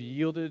whether you've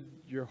yielded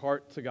your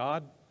heart to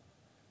God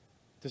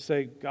to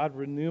say, "God,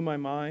 renew my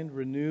mind,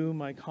 renew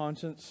my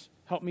conscience,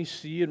 help me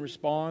see and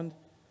respond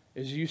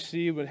as you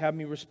see would have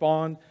me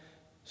respond,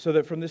 so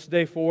that from this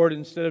day forward,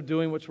 instead of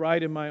doing what's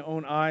right in my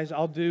own eyes,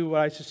 I'll do what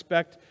I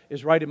suspect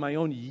is right in my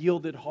own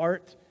yielded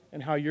heart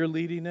and how you're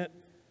leading it."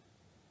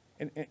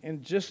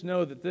 And just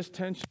know that this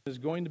tension is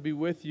going to be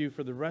with you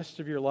for the rest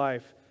of your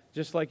life,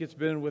 just like it's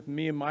been with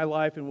me in my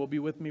life and will be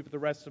with me for the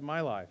rest of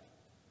my life.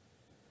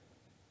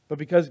 But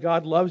because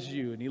God loves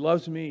you and He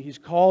loves me, He's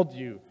called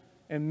you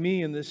and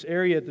me in this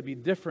area to be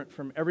different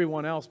from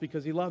everyone else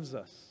because He loves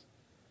us.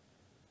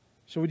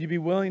 So would you be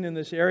willing in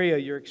this area,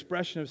 your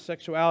expression of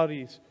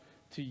sexuality,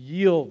 to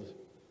yield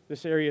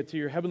this area to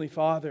your Heavenly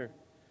Father?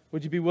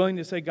 Would you be willing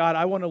to say, "God,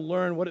 I want to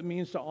learn what it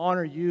means to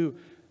honor you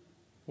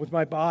with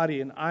my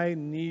body, and I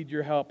need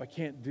your help. I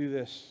can't do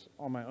this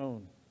on my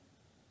own."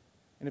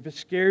 And if it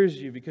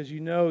scares you because you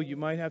know you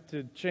might have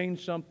to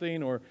change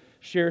something or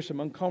share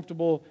some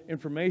uncomfortable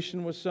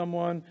information with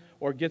someone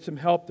or get some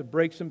help to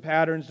break some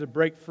patterns, to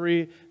break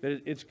free,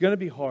 that it's going to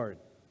be hard.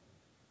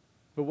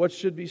 But what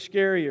should be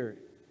scarier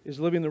is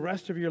living the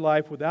rest of your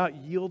life without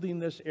yielding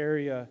this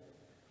area,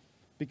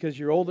 because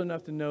you're old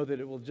enough to know that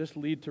it will just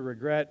lead to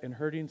regret and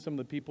hurting some of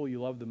the people you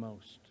love the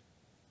most.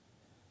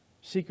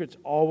 Secrets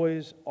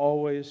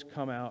always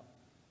come out.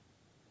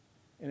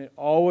 And it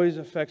always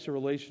affects the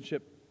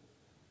relationships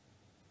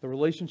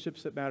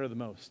that matter the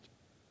most,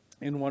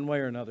 in one way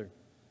or another.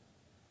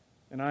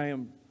 And I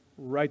am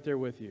right there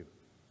with you.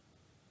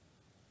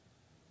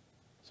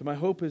 So my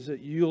hope is that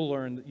you'll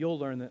learn,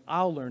 that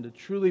I'll learn to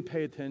truly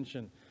pay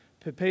attention.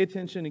 To pay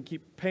attention and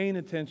keep paying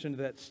attention to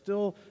that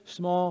still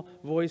small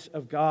voice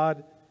of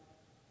God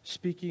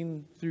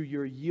speaking through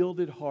your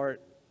yielded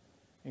heart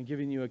and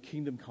giving you a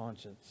kingdom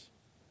conscience.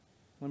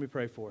 Let me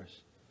pray for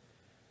us.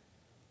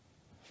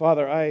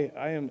 Father,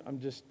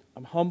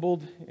 I'm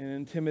humbled and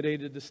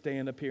intimidated to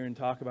stand up here and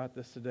talk about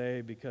this today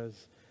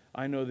because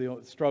I know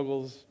the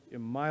struggles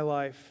in my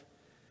life.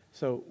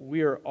 So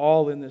we are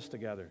all in this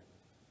together.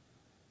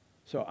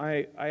 So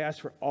I ask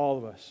for all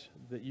of us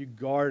that you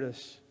guard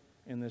us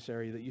in this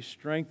area, that you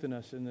strengthen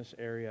us in this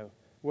area,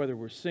 whether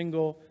we're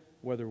single,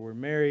 whether we're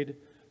married,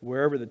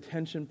 wherever the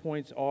tension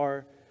points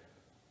are,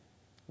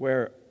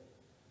 where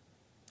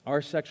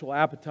our sexual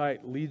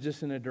appetite leads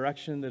us in a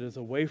direction that is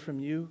away from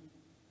you,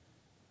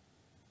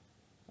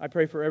 I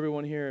pray for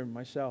everyone here and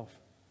myself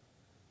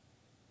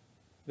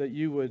that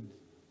you would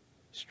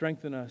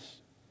strengthen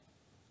us,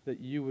 that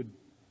you would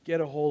get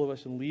a hold of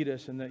us and lead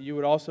us, and that you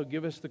would also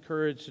give us the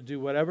courage to do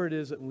whatever it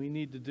is that we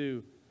need to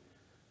do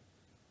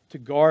to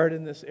guard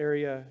in this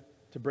area,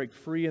 to break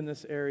free in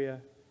this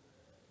area,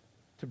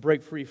 to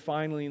break free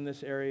finally in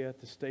this area,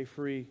 to stay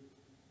free,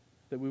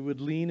 that we would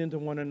lean into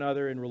one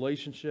another in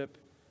relationship,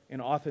 in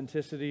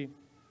authenticity,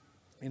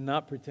 in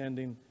not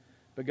pretending.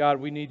 But God,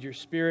 we need your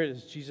Spirit.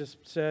 As Jesus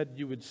said,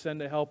 you would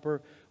send a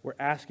helper. We're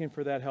asking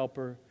for that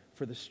helper,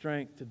 for the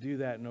strength to do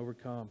that and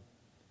overcome.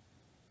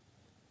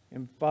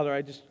 And Father,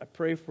 I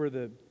pray for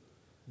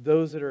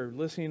those that are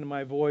listening to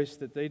my voice,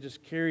 that they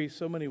just carry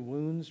so many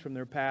wounds from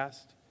their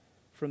past,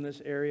 from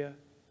this area.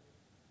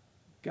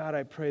 God,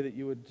 I pray that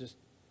you would just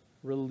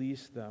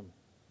release them,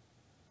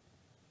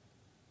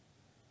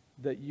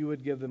 that you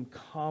would give them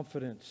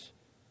confidence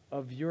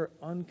of your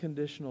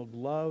unconditional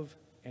love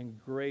and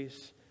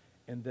grace,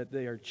 and that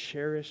they are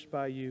cherished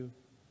by you,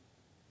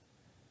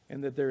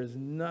 and that there is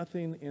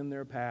nothing in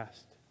their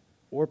past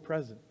or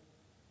present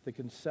that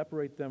can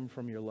separate them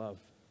from your love,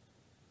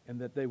 and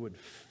that they would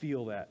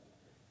feel that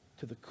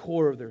to the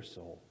core of their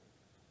soul.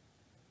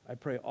 I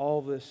pray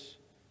all this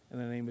in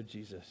the name of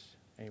Jesus.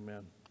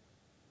 Amen.